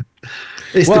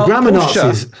it's the grammar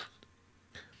Nazis.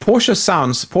 Porsche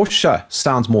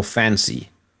sounds more fancy.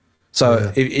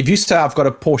 So if you say I've got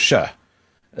a Porsche,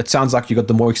 it sounds like you got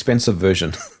the more expensive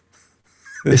version.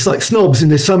 It's like snobs in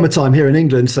the summertime here in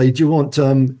England say, do you want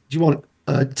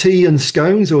tea and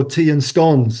scones or tea and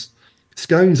scones?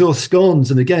 Scones or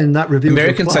scones? And again, that reveals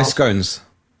Americans say scones.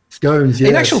 Scones, yeah.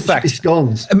 In actual fact,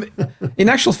 scones. In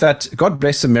actual fact, God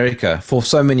bless America for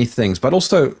so many things, but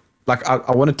also, like,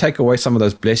 I want to take away some of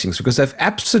those blessings because they've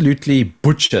absolutely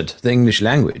butchered the English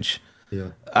language. Yeah.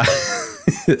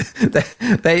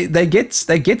 They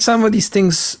get some of these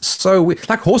things so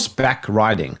like horseback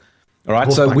riding. All right,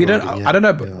 Horseback so we don't. riding, I don't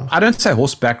know. Yeah. I don't say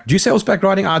horseback. Do you say horseback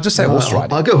riding? I just say horse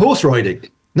riding. I go horse riding,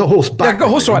 not horseback. Yeah, go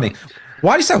horse riding.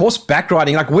 Why do you say horseback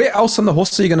riding? Like, where else on the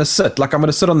horse are you going to sit? Like, I'm going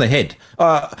to sit on the head.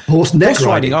 Horse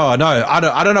riding. Oh no, I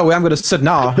don't know where I'm going to sit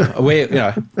now.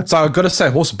 Where So I've got to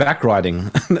say horseback riding.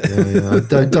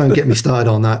 Don't get me started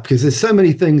on that because there's so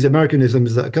many things,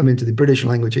 Americanisms that come into the British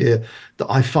language here that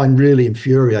I find really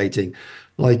infuriating.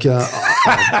 Like,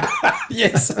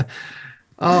 yes.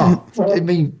 I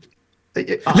mean.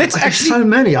 Let's actually so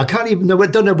many. I can't even know. I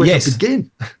don't know where to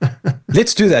begin.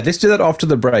 Let's do that. Let's do that after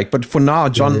the break. But for now,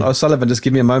 John O'Sullivan, just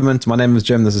give me a moment. My name is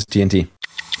Jerm. This is TNT.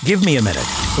 Give me a minute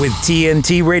with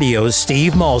TNT Radio's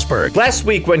Steve Malzberg. Last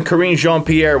week, when Karine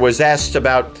Jean-Pierre was asked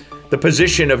about the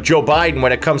position of Joe Biden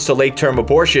when it comes to late-term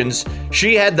abortions,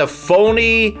 she had the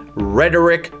phony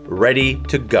rhetoric ready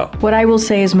to go. What I will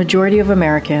say is majority of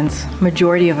Americans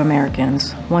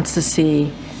wants to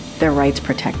see their rights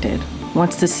protected.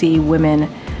 Wants to see women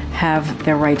have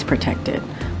their rights protected,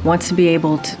 want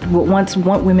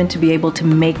women to be able to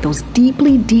make those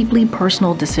deeply, deeply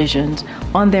personal decisions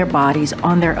on their bodies,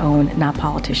 on their own, not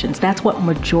politicians. That's what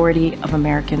majority of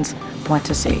Americans want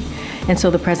to see. And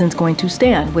so the president's going to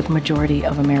stand with majority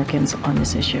of Americans on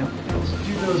this issue.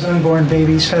 Do those unborn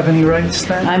babies have any rights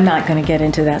then? I'm not going to get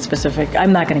into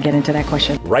that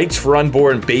question. Rights for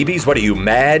unborn babies? What are you,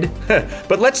 mad?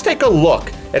 But let's take a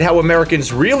look at how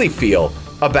Americans really feel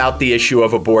about the issue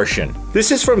of abortion.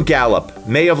 This is from Gallup,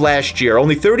 May of last year.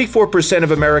 Only 34%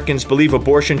 of Americans believe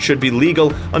abortion should be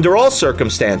legal under all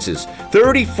circumstances.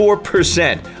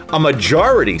 34%. A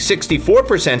majority,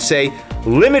 64%, say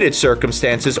limited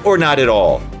circumstances or not at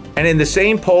all. And in the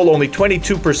same poll, only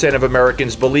 22% of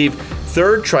Americans believe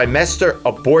third trimester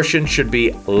abortion should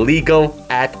be legal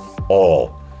at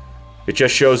all. It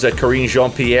just shows that Karine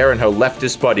Jean-Pierre and her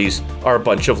leftist buddies are a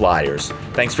bunch of liars.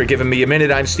 Thanks for giving me a minute.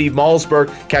 I'm Steve Malzberg.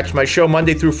 Catch my show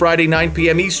Monday through Friday, 9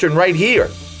 p.m. Eastern, right here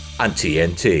on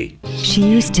TNT. She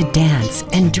used to dance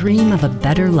and dream of a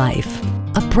better life,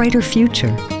 a brighter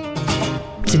future.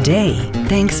 Today,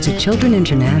 thanks to Children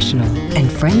International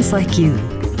and friends like you,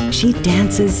 she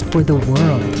dances for the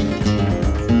world.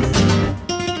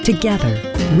 Together,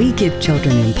 we give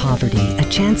children in poverty a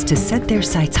chance to set their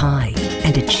sights high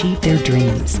and achieve their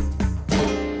dreams.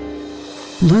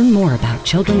 Learn more about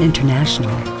Children International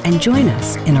and join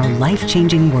us in our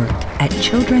life-changing work at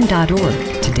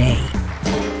children.org today.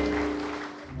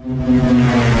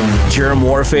 Germ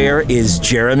warfare is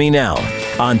Jeremy Nell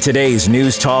on today's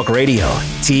News Talk Radio,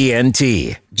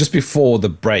 TNT. Just before the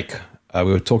break, we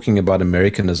were talking about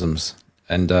Americanisms,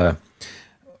 and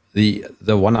the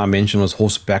one I mentioned was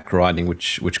horseback riding,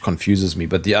 which confuses me.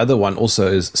 But the other one also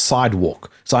is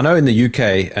sidewalk. So I know in the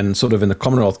UK and sort of in the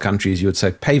Commonwealth countries, you would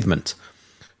say pavement.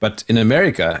 But in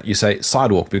America, you say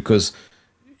sidewalk because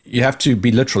you have to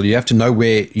be literal. You have to know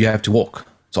where you have to walk.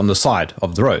 It's on the side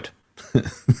of the road.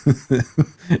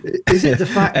 Is it the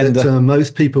fact that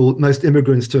most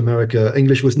immigrants to America,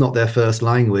 English was not their first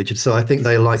language, so I think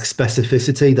they like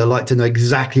specificity. They like to know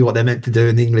exactly what they're meant to do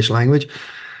in the English language.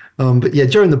 But yeah,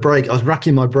 during the break, I was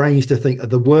racking my brains to think of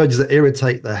the words that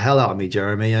irritate the hell out of me,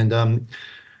 Jeremy. And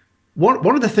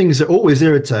one of the things that always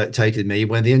irritated me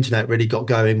when the internet really got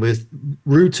going was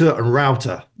router and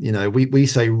router. You know, we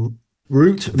say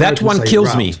route. That one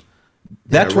kills me.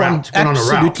 That one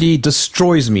absolutely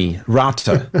destroys me.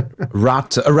 Router.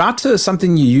 A router is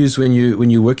something you use when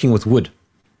you're working with wood.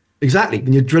 Exactly.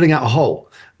 When you're drilling out a hole.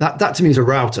 That to me is a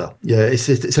router. Yeah, it's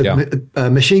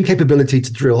a machine capability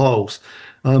to drill holes.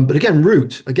 But again,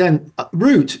 root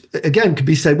could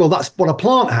be said, well, that's what a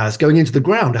plant has going into the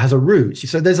ground. It has a root.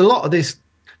 So there's a lot of this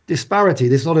disparity,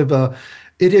 this sort of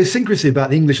idiosyncrasy about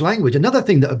the English language. Another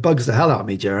thing that bugs the hell out of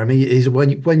me, Jeremy, is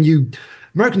when you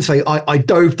Americans say, I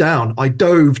dove down, I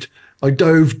dove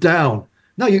down.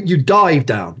 No, you dive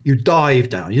down. You dive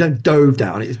down. You don't dove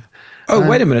down.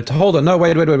 Wait a minute. Hold on. No,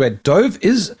 wait.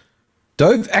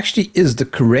 Dove actually is the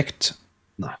correct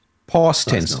past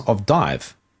tense of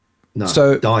dive. No,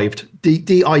 so dived.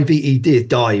 D-I-V-E-D,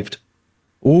 dived.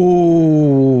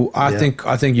 Oh, I think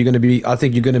you're going to be. I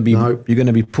think you're going to be. No. You're going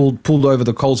to be pulled over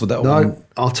the coals with that one. No,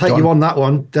 I'll take you on that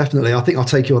one. Definitely, I think I'll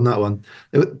take you on that one.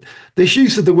 This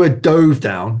use of the word dove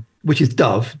down, which is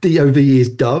dove, D-O-V-E is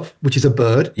dove, which is a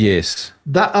bird. Yes.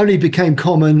 That only became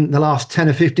common in the last 10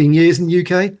 or 15 years in the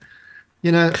UK.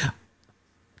 You know,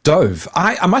 dove.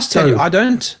 I must tell you, I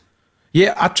don't.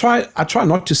 Yeah, I try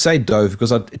not to say dove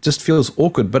because it just feels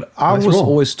awkward. But I was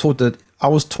always taught that. I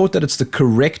was taught that it's the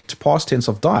correct past tense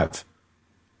of dive.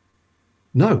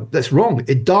 No, that's wrong.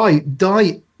 It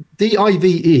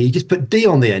D-I-V-E. Just put D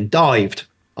on the end. Dived.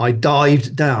 I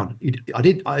dived down. I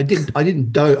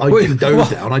didn't dove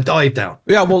down. I dived down.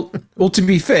 Yeah. Well. To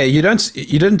be fair, you didn't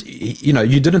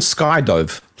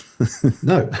skydove.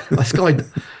 No, I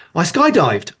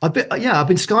skydived. I've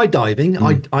been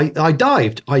skydiving. I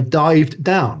dived. I dived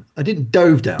down. I didn't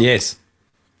dove down. Yes.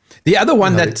 The other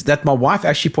one that my wife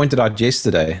actually pointed out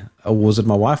yesterday, or was it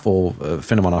my wife or a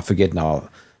friend of mine? I forget now.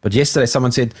 But yesterday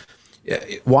someone said,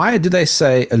 why do they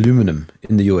say aluminum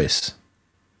in the US?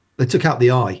 They took out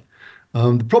the I.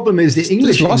 The problem is the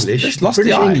British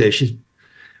English is,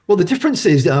 well, the difference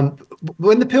is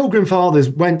when the Pilgrim Fathers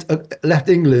left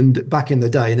England back in the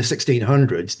day in the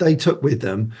 1600s, they took with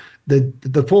them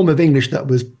the form of English that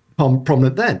was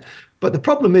prominent then. But the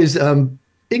problem is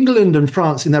England and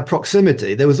France, in their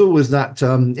proximity, there was always that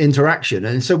interaction.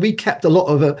 And so we kept a lot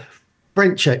of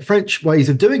French ways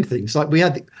of doing things. Like we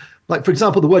had, like, for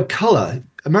example, the word colour.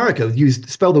 America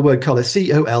spell the word colour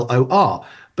C-O-L-O-R.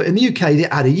 But in the UK, they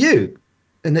add a U.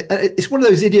 And it's one of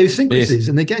those idiosyncrasies. Yes.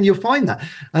 And again, you'll find that.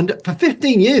 And for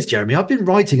 15 years, Jeremy, I've been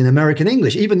writing in American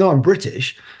English, even though I'm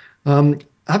British. Having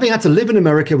had to live in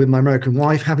America with my American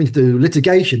wife, having to do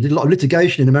litigation, did a lot of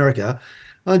litigation in America.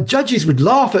 Judges would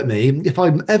laugh at me if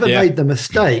I ever made the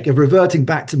mistake of reverting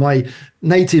back to my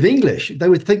native English. They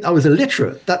would think I was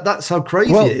illiterate. That's how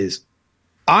crazy it is.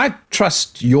 I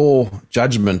trust your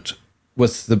judgment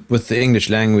with the English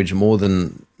language more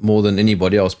than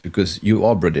anybody else because you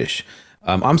are British.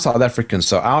 I'm South African,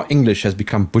 so our English has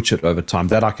become butchered over time.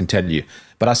 That I can tell you.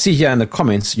 But I see here in the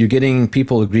comments you're getting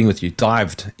people agreeing with you.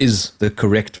 Dived is the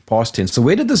correct past tense. So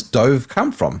where did this dove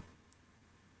come from?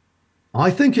 I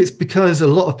think it's because a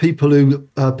lot of people who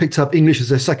picked up English as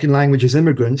their second language as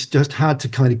immigrants just had to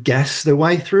kind of guess their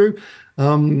way through.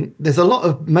 There's a lot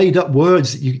of made up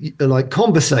words that you like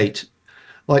conversate.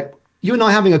 Like you and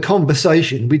I having a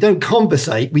conversation, we don't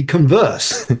conversate, we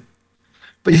converse.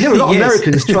 But you hear a lot of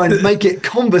Americans trying to make it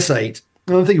conversate.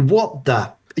 And I'm thinking, what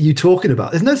the are you talking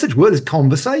about? There's no such word as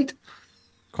conversate.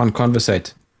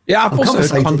 Conversate. Yeah, I've also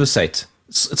heard conversate.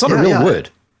 It's not a real word.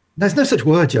 There's no such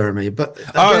word, Jeremy. But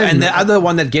again, and the other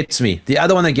one that gets me,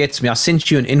 I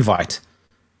sent you an invite.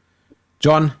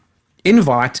 John,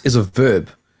 invite is a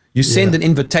verb. You send an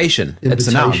invitation. It's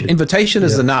a noun. Invitation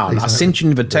is the noun. Exactly. I sent you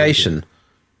an invitation.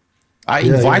 I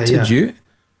invited you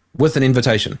with an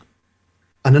invitation.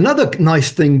 And another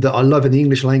nice thing that I love in the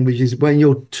English language is when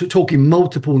you're talking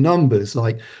multiple numbers,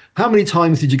 like how many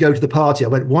times did you go to the party? I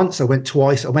went once, I went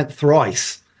twice, I went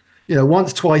thrice.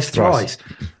 Once, twice, thrice.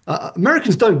 Most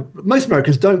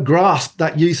Americans don't grasp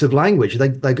that use of language.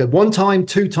 They go one time,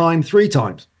 two times, three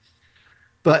times.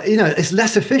 But, it's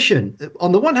less efficient.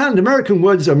 On the one hand, American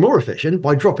words are more efficient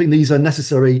by dropping these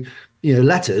unnecessary,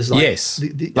 letters, like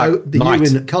the U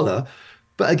in colour.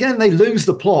 But again, they lose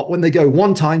the plot when they go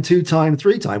one time, two time,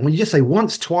 three time. When you just say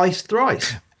once, twice,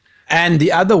 thrice. And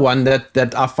the other one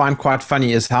that I find quite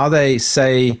funny is how they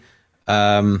say,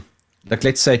 like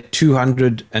let's say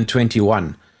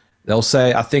 221. They'll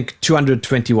say, I think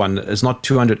 221 is not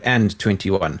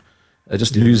 221. They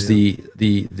just lose the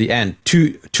and.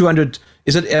 200,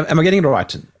 is it, am I getting it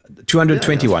right?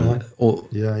 221.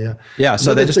 Yeah,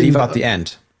 so they just leave out the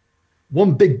and.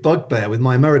 One big bugbear with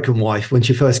my American wife when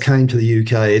she first came to the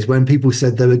UK is when people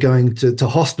said they were going to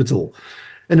hospital.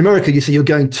 In America, you say you're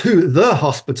going to the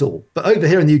hospital. But over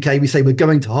here in the UK, we say we're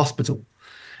going to hospital.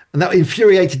 And that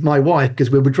infuriated my wife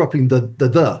because we were dropping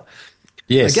the.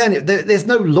 Yes. Again, there's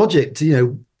no logic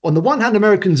to, on the one hand,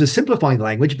 Americans are simplifying the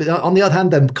language, but on the other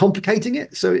hand, they're complicating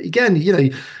it. So again,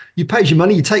 you pay your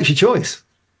money, you take your choice.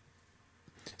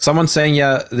 Someone's saying,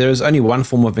 there is only one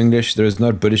form of English. There is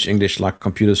no British English like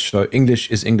computers show.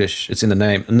 English is English. It's in the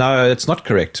name. No, it's not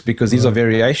correct because these are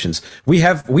variations.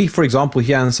 We, for example,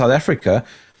 here in South Africa,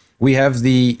 we have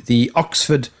the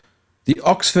Oxford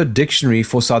Dictionary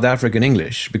for South African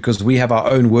English because we have our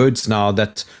own words now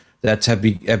that have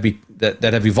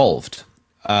evolved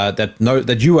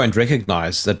that you won't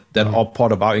recognize that are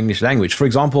part of our English language. For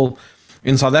example,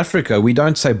 in South Africa, we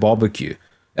don't say barbecue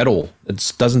at all.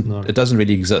 It doesn't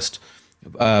really exist.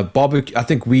 Barbecue. I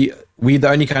think we we're the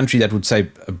only country that would say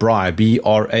braai,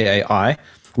 B-R-A-A-I,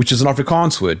 which is an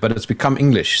Afrikaans word, but it's become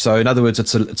English. So in other words,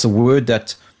 it's a word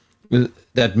that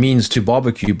means to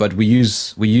barbecue, but we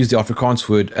use the Afrikaans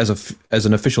word as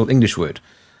an official English word.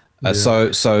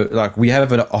 So like we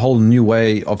have a whole new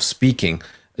way of speaking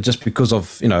just because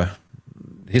of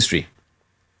history.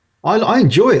 I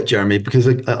enjoy it, Jeremy, because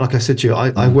like I said to you,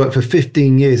 I worked for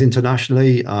 15 years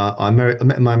internationally. I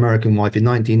met my American wife in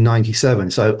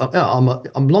 1997, so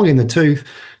I'm long in the tooth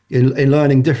in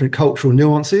learning different cultural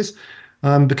nuances.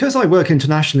 Because I work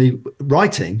internationally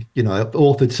writing, I've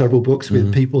authored several books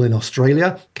with people in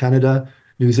Australia, Canada,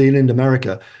 New Zealand,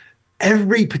 America.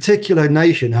 Every particular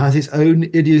nation has its own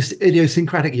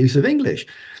idiosyncratic use of English.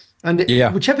 And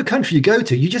whichever country you go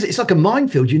to, it's like a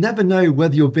minefield. You never know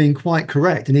whether you're being quite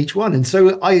correct in each one. And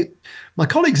so my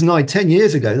colleagues and I, 11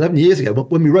 years ago,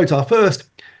 when we wrote our first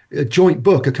joint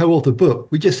book, a co-authored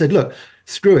book, we just said, look,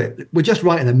 screw it. We're just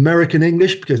writing American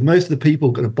English because most of the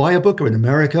people going to buy a book are in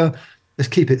America. Let's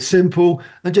keep it simple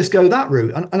and just go that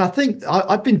route. And I think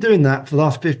I've been doing that for the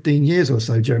last 15 years or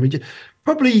so, Jeremy.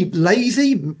 Probably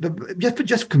lazy, but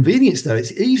just for convenience, though.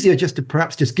 It's easier just to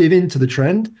perhaps just give in to the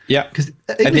trend. Yeah. Because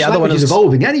English language is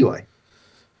evolving anyway.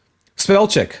 Spell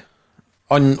check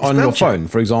on your phone,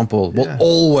 for example, will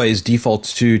always default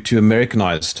to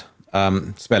Americanized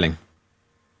spelling.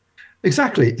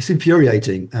 Exactly. It's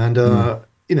infuriating. And,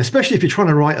 especially if you're trying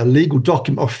to write a legal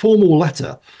document or formal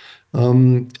letter.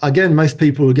 Again, most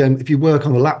people, if you work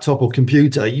on a laptop or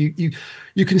computer, you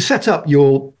can set up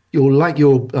your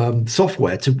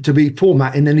software to be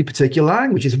format in any particular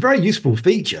language. It's a very useful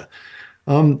feature.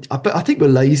 But I think we're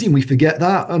lazy and we forget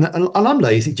that. And I'm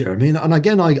lazy, Jeremy. And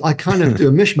again, I kind of do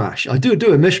a mishmash. I do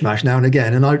a mishmash now and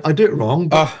again, and I do it wrong.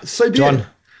 But so be it.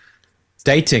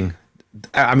 Dating.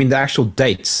 I mean, the actual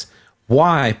dates.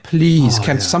 Why, please,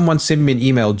 can someone send me an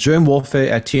email,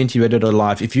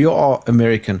 jermwarfare@tntradio.live. If you are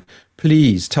American,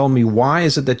 please tell me, why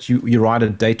is it that you write a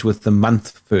date with the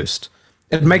month first?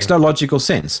 It makes no logical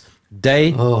sense.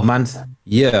 Day, month,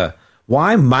 year.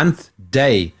 Why month,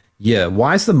 day, year?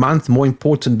 Why is the month more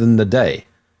important than the day?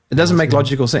 It doesn't make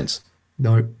logical sense.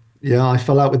 No. Yeah, I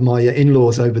fell out with my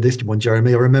in-laws over this one,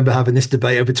 Jeremy. I remember having this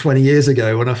debate over 20 years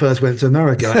ago when I first went to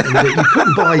America.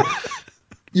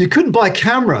 You couldn't buy a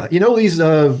camera. All these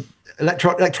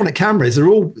electronic cameras are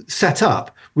all set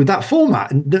up with that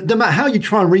format. And no matter how you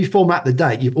try and reformat the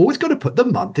date, you've always got to put the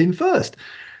month in first.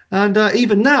 And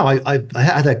even now, I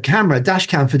had a dash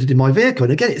cam fitted in my vehicle.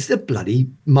 And again, it's the bloody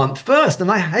month first.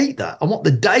 And I hate that. I want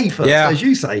the day first, as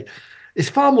you say. It's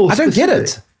far more specific. I don't get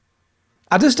it.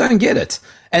 I just don't get it.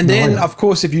 And then, of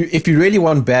course, if you really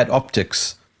want bad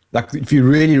optics,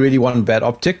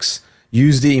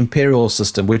 use the imperial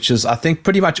system, which is, I think,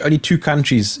 pretty much only two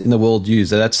countries in the world use.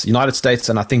 That's United States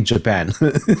and I think Japan.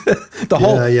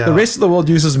 The rest of the world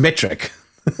uses metric.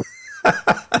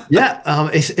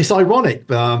 It's ironic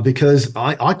because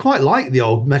I quite like the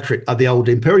old metric, the old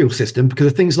imperial system, because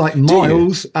of things like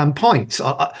miles and pints.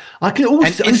 I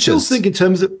still think in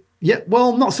terms of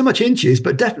not so much inches,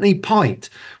 but definitely pint.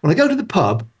 When I go to the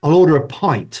pub, I'll order a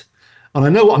pint, and I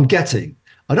know what I'm getting.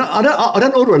 I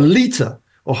don't order a litre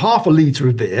or half a litre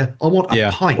of beer. I want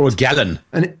a pint. Or a gallon.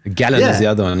 And a gallon is the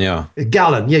other one, A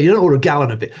gallon, you don't order a gallon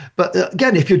of it. But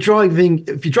again, if you're driving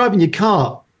your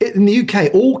car, in the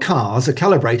UK, all cars are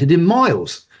calibrated in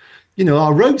miles.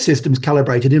 Our road system's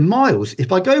calibrated in miles.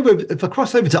 If I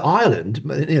cross over to Ireland,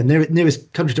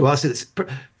 nearest country to us, it's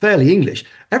fairly English.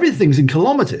 Everything's in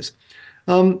kilometres.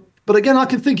 But again, I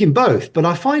can think in both, but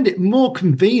I find it more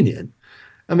convenient.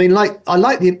 I mean, I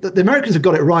like the Americans have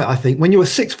got it right, I think. When you're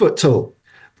 6 foot tall,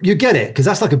 you get it, because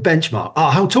that's like a benchmark. Oh,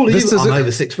 how tall are you? I'm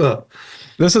over 6 foot.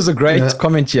 This is a great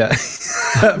comment here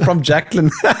from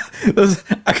Jacqueline.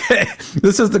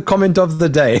 This is the comment of the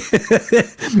day.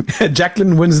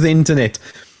 Jacqueline wins the internet.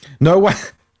 No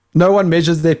one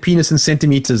measures their penis in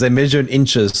centimeters. They measure in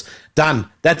inches. Done.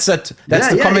 That's it. That's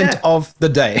the comment of the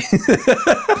day.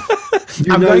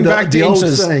 I'm going back to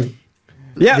inches.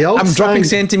 I'm dropping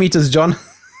centimeters, John.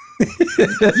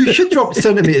 You should drop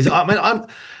centimeters. I mean,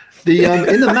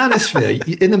 in the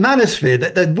manosphere,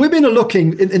 that women are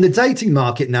looking in the dating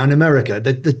market now in America.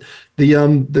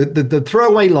 The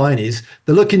throwaway line is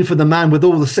they're looking for the man with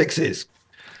all the sixes.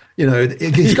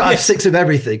 He's got to have 6 of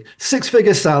everything: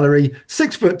 6-figure salary,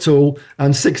 6 foot tall,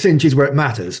 and 6 inches where it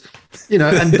matters.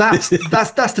 And that's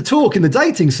the talk in the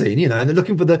dating scene. And they're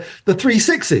looking for the 3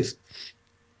 6s.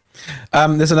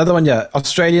 There's another one. Yeah,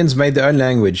 Australians made their own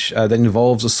language that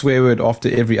involves a swear word after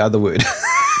every other word.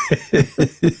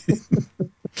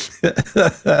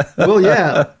 Well,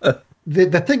 yeah.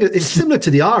 the thing is similar to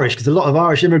the Irish, because a lot of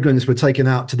Irish immigrants were taken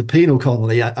out to the penal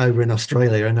colony over in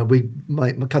Australia, and we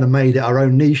kind of made it our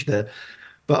own niche there.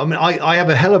 But I mean, I have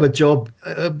a hell of a job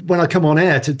when I come on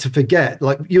air to forget.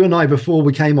 Like you and I, before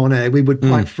we came on air, we would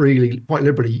quite freely, quite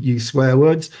liberally use swear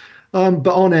words. But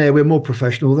on air, we're more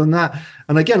professional than that.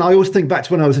 And again, I always think back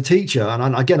to when I was a teacher, and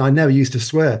I never used to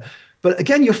swear. But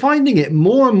again, you're finding it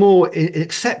more and more in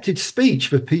accepted speech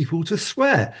for people to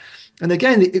swear. And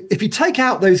again, if you take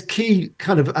out those key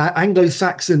kind of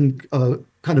Anglo-Saxon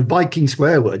kind of Viking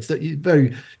swear words that you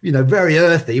very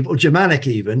earthy or Germanic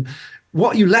even,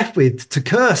 what are you left with to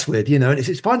curse with? And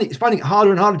it's finding it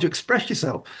harder and harder to express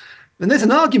yourself. And there's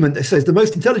an argument that says the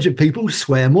most intelligent people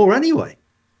swear more anyway.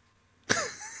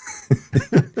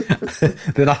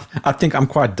 Then I think I'm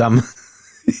quite dumb.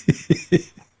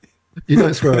 You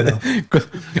don't swear enough.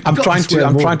 I'm trying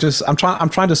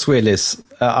to swear less.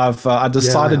 I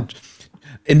decided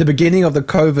in the beginning of the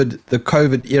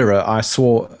COVID era, I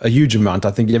swore a huge amount.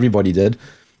 I think everybody did.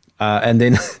 And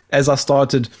then as I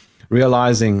started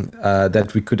realizing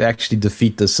that we could actually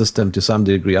defeat the system to some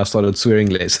degree, I started swearing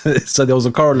less. So there was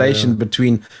a correlation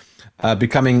between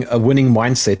becoming a winning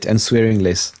mindset and swearing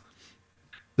less.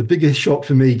 The biggest shock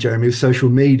for me, Jeremy, was social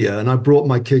media, and I brought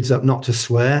my kids up not to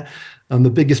swear. And the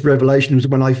biggest revelation was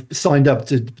when I signed up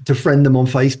to friend them on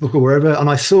Facebook or wherever, and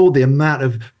I saw the amount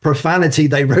of profanity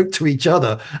they wrote to each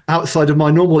other outside of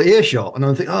my normal earshot. And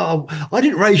I think, I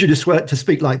didn't raise you to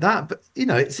speak like that, but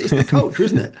it's the culture,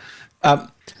 isn't it?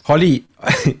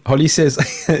 Holly says,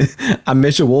 I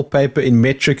measure wallpaper in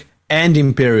metric and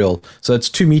imperial, so it's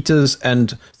 2 meters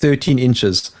and 13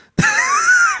 inches.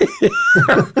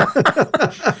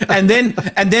 and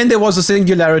then there was a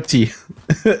singularity.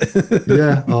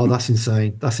 Yeah. Oh, that's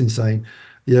insane.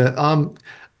 Yeah.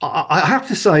 I have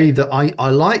to say that I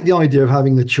like the idea of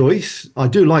having the choice. I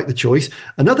do like the choice.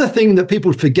 Another thing that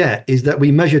people forget is that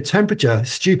we measure temperature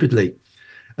stupidly.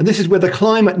 And this is where the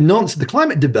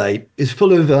climate debate is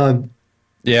full of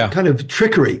kind of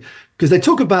trickery, because they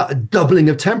talk about a doubling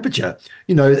of temperature.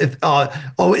 The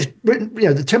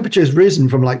temperature has risen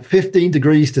from like 15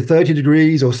 degrees to 30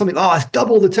 degrees or something. It's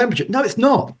double the temperature. No, it's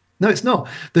not.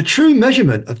 The true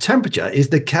measurement of temperature is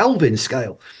the Kelvin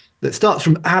scale that starts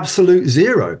from absolute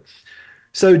zero.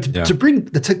 So to bring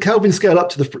the Kelvin scale up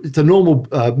to the normal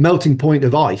melting point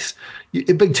of ice,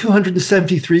 it'd be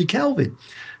 273 Kelvin.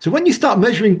 So when you start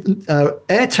measuring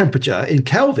air temperature in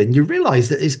Kelvin, you realize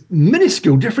that there's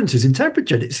minuscule differences in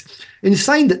temperature. It's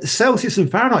insane that the Celsius and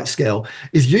Fahrenheit scale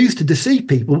is used to deceive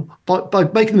people by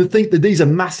making them think that these are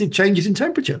massive changes in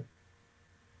temperature.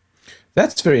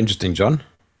 That's very interesting, John.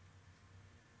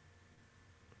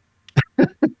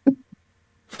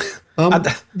 Are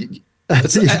you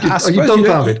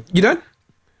dumbfounded? You don't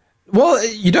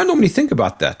normally think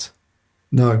about that.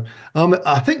 No.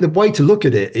 I think the way to look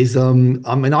at it is,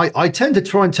 I tend to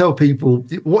try and tell people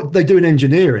what they do in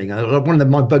engineering. One of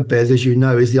my bugbears, as you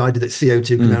know, is the idea that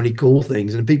CO2 can only cool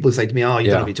things. And people say to me, you don't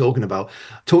know what you're talking about.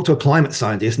 Talk to a climate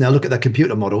scientist. Now look at their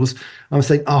computer models. I'm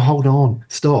saying, hold on,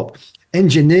 stop.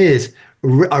 Engineers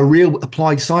are real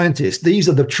applied scientists. These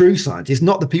are the true scientists,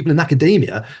 not the people in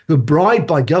academia who are bribed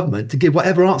by government to give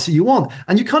whatever answer you want.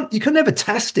 And you can never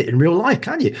test it in real life,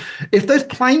 can you? If those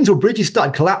planes or bridges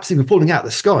started collapsing and falling out of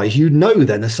the skies, you know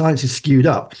then the science is skewed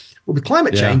up. Well, with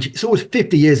climate change, it's always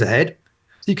 50 years ahead.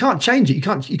 So you can't change it. You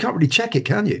can't really check it,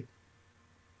 can you?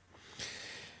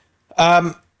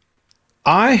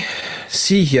 I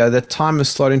see here that time is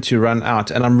starting to run out,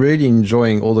 and I'm really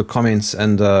enjoying all the comments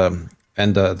and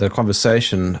the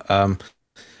conversation.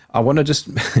 I want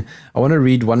to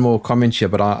read one more comment here,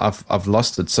 but I've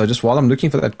lost it. So just while I'm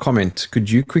looking for that comment, could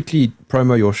you quickly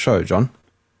promo your show, John?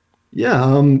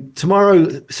 Yeah, tomorrow,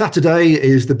 Saturday,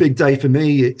 is the big day for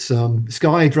me. It's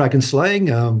Sky Dragon Slaying.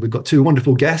 We've got 2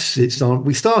 wonderful guests.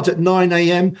 We start at 9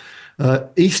 a.m.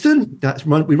 Eastern.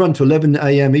 We run to 11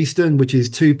 a.m. Eastern, which is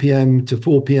 2 p.m. to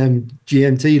 4 p.m.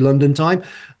 GMT London time.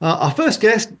 Our first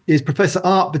guest is Professor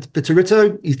Art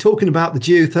Bitterito. He's talking about the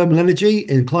geothermal energy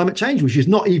in climate change, which is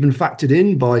not even factored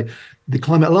in by the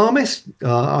climate alarmists.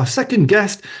 Our second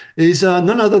guest is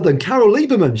none other than Carol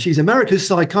Lieberman. She's America's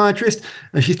psychiatrist,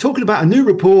 and she's talking about a new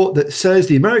report that says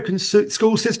the American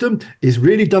school system is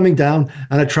really dumbing down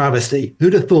and a travesty.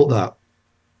 Who'd have thought that?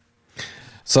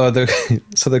 So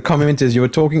the comment is, you were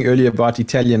talking earlier about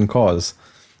Italian cars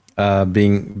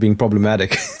being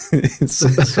problematic.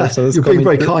 You're being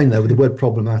very kind there with the word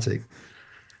problematic.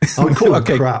 I would call it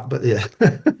crap, but yeah.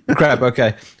 Crap,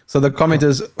 okay. So the comment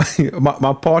is,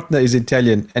 my partner is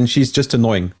Italian and she's just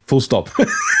annoying. Full stop.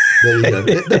 There you go.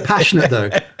 They're passionate, though.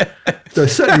 They're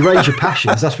certainly range of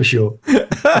passions, that's for sure.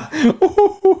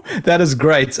 That is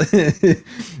great.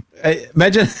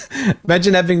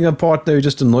 Imagine having a partner who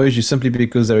just annoys you simply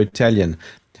because they're Italian.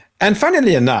 And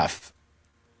funnily enough,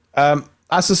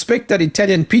 I suspect that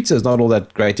Italian pizza is not all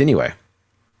that great anyway.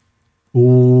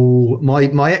 Oh,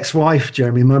 my ex-wife,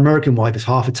 Jeremy, my American wife, is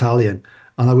half Italian,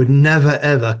 and I would never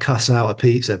ever cuss out a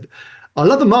pizza. I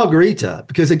love the margherita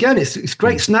because, again, it's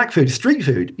great snack food, street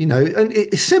food, you know, and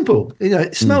it's simple. You know,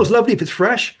 it smells lovely if it's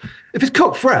fresh. If it's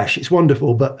cooked fresh, it's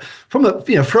wonderful. But from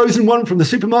a frozen one from the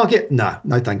supermarket, no,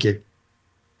 thank you.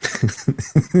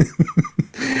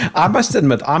 I must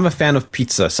admit, I'm a fan of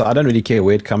pizza, so I don't really care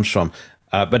where it comes from.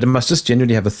 But it must just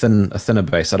generally have a thinner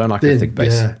base. I don't like a thick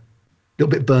base. Yeah, a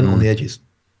little bit burnt on the edges.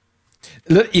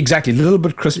 Exactly, a little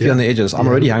bit crispy on the edges. I'm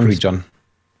already hungry, John.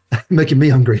 Making me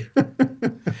hungry.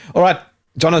 All right,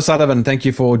 John O'Sullivan, thank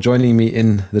you for joining me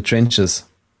in the trenches.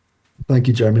 Thank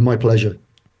you, Jeremy. My pleasure.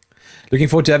 Looking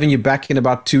forward to having you back in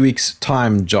about 2 weeks'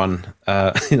 time, John.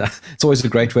 It's always a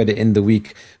great way to end the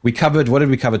week. What did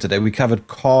we cover today? We covered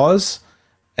cars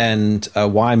and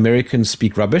why Americans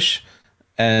speak rubbish,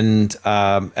 and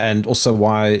also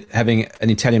why having an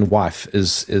Italian wife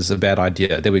is a bad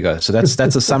idea. There we go. So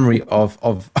that's a summary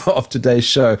of today's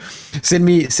show. Send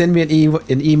me an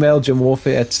email,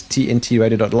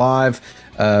 jermwarfare@tntradio.live.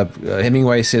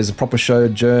 Hemingway says a proper show,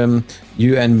 Jerm.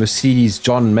 You and Mercedes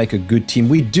John make a good team.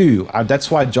 We do. That's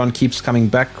why John keeps coming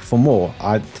back for more.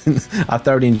 I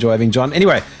thoroughly enjoy having John.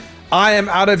 Anyway, I am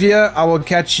out of here. I will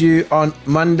catch you on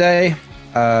Monday.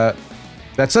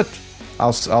 That's it.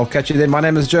 I'll catch you then. My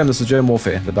name is Jerm. This is Jerm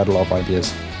Warfare, the Battle of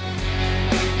Ideas.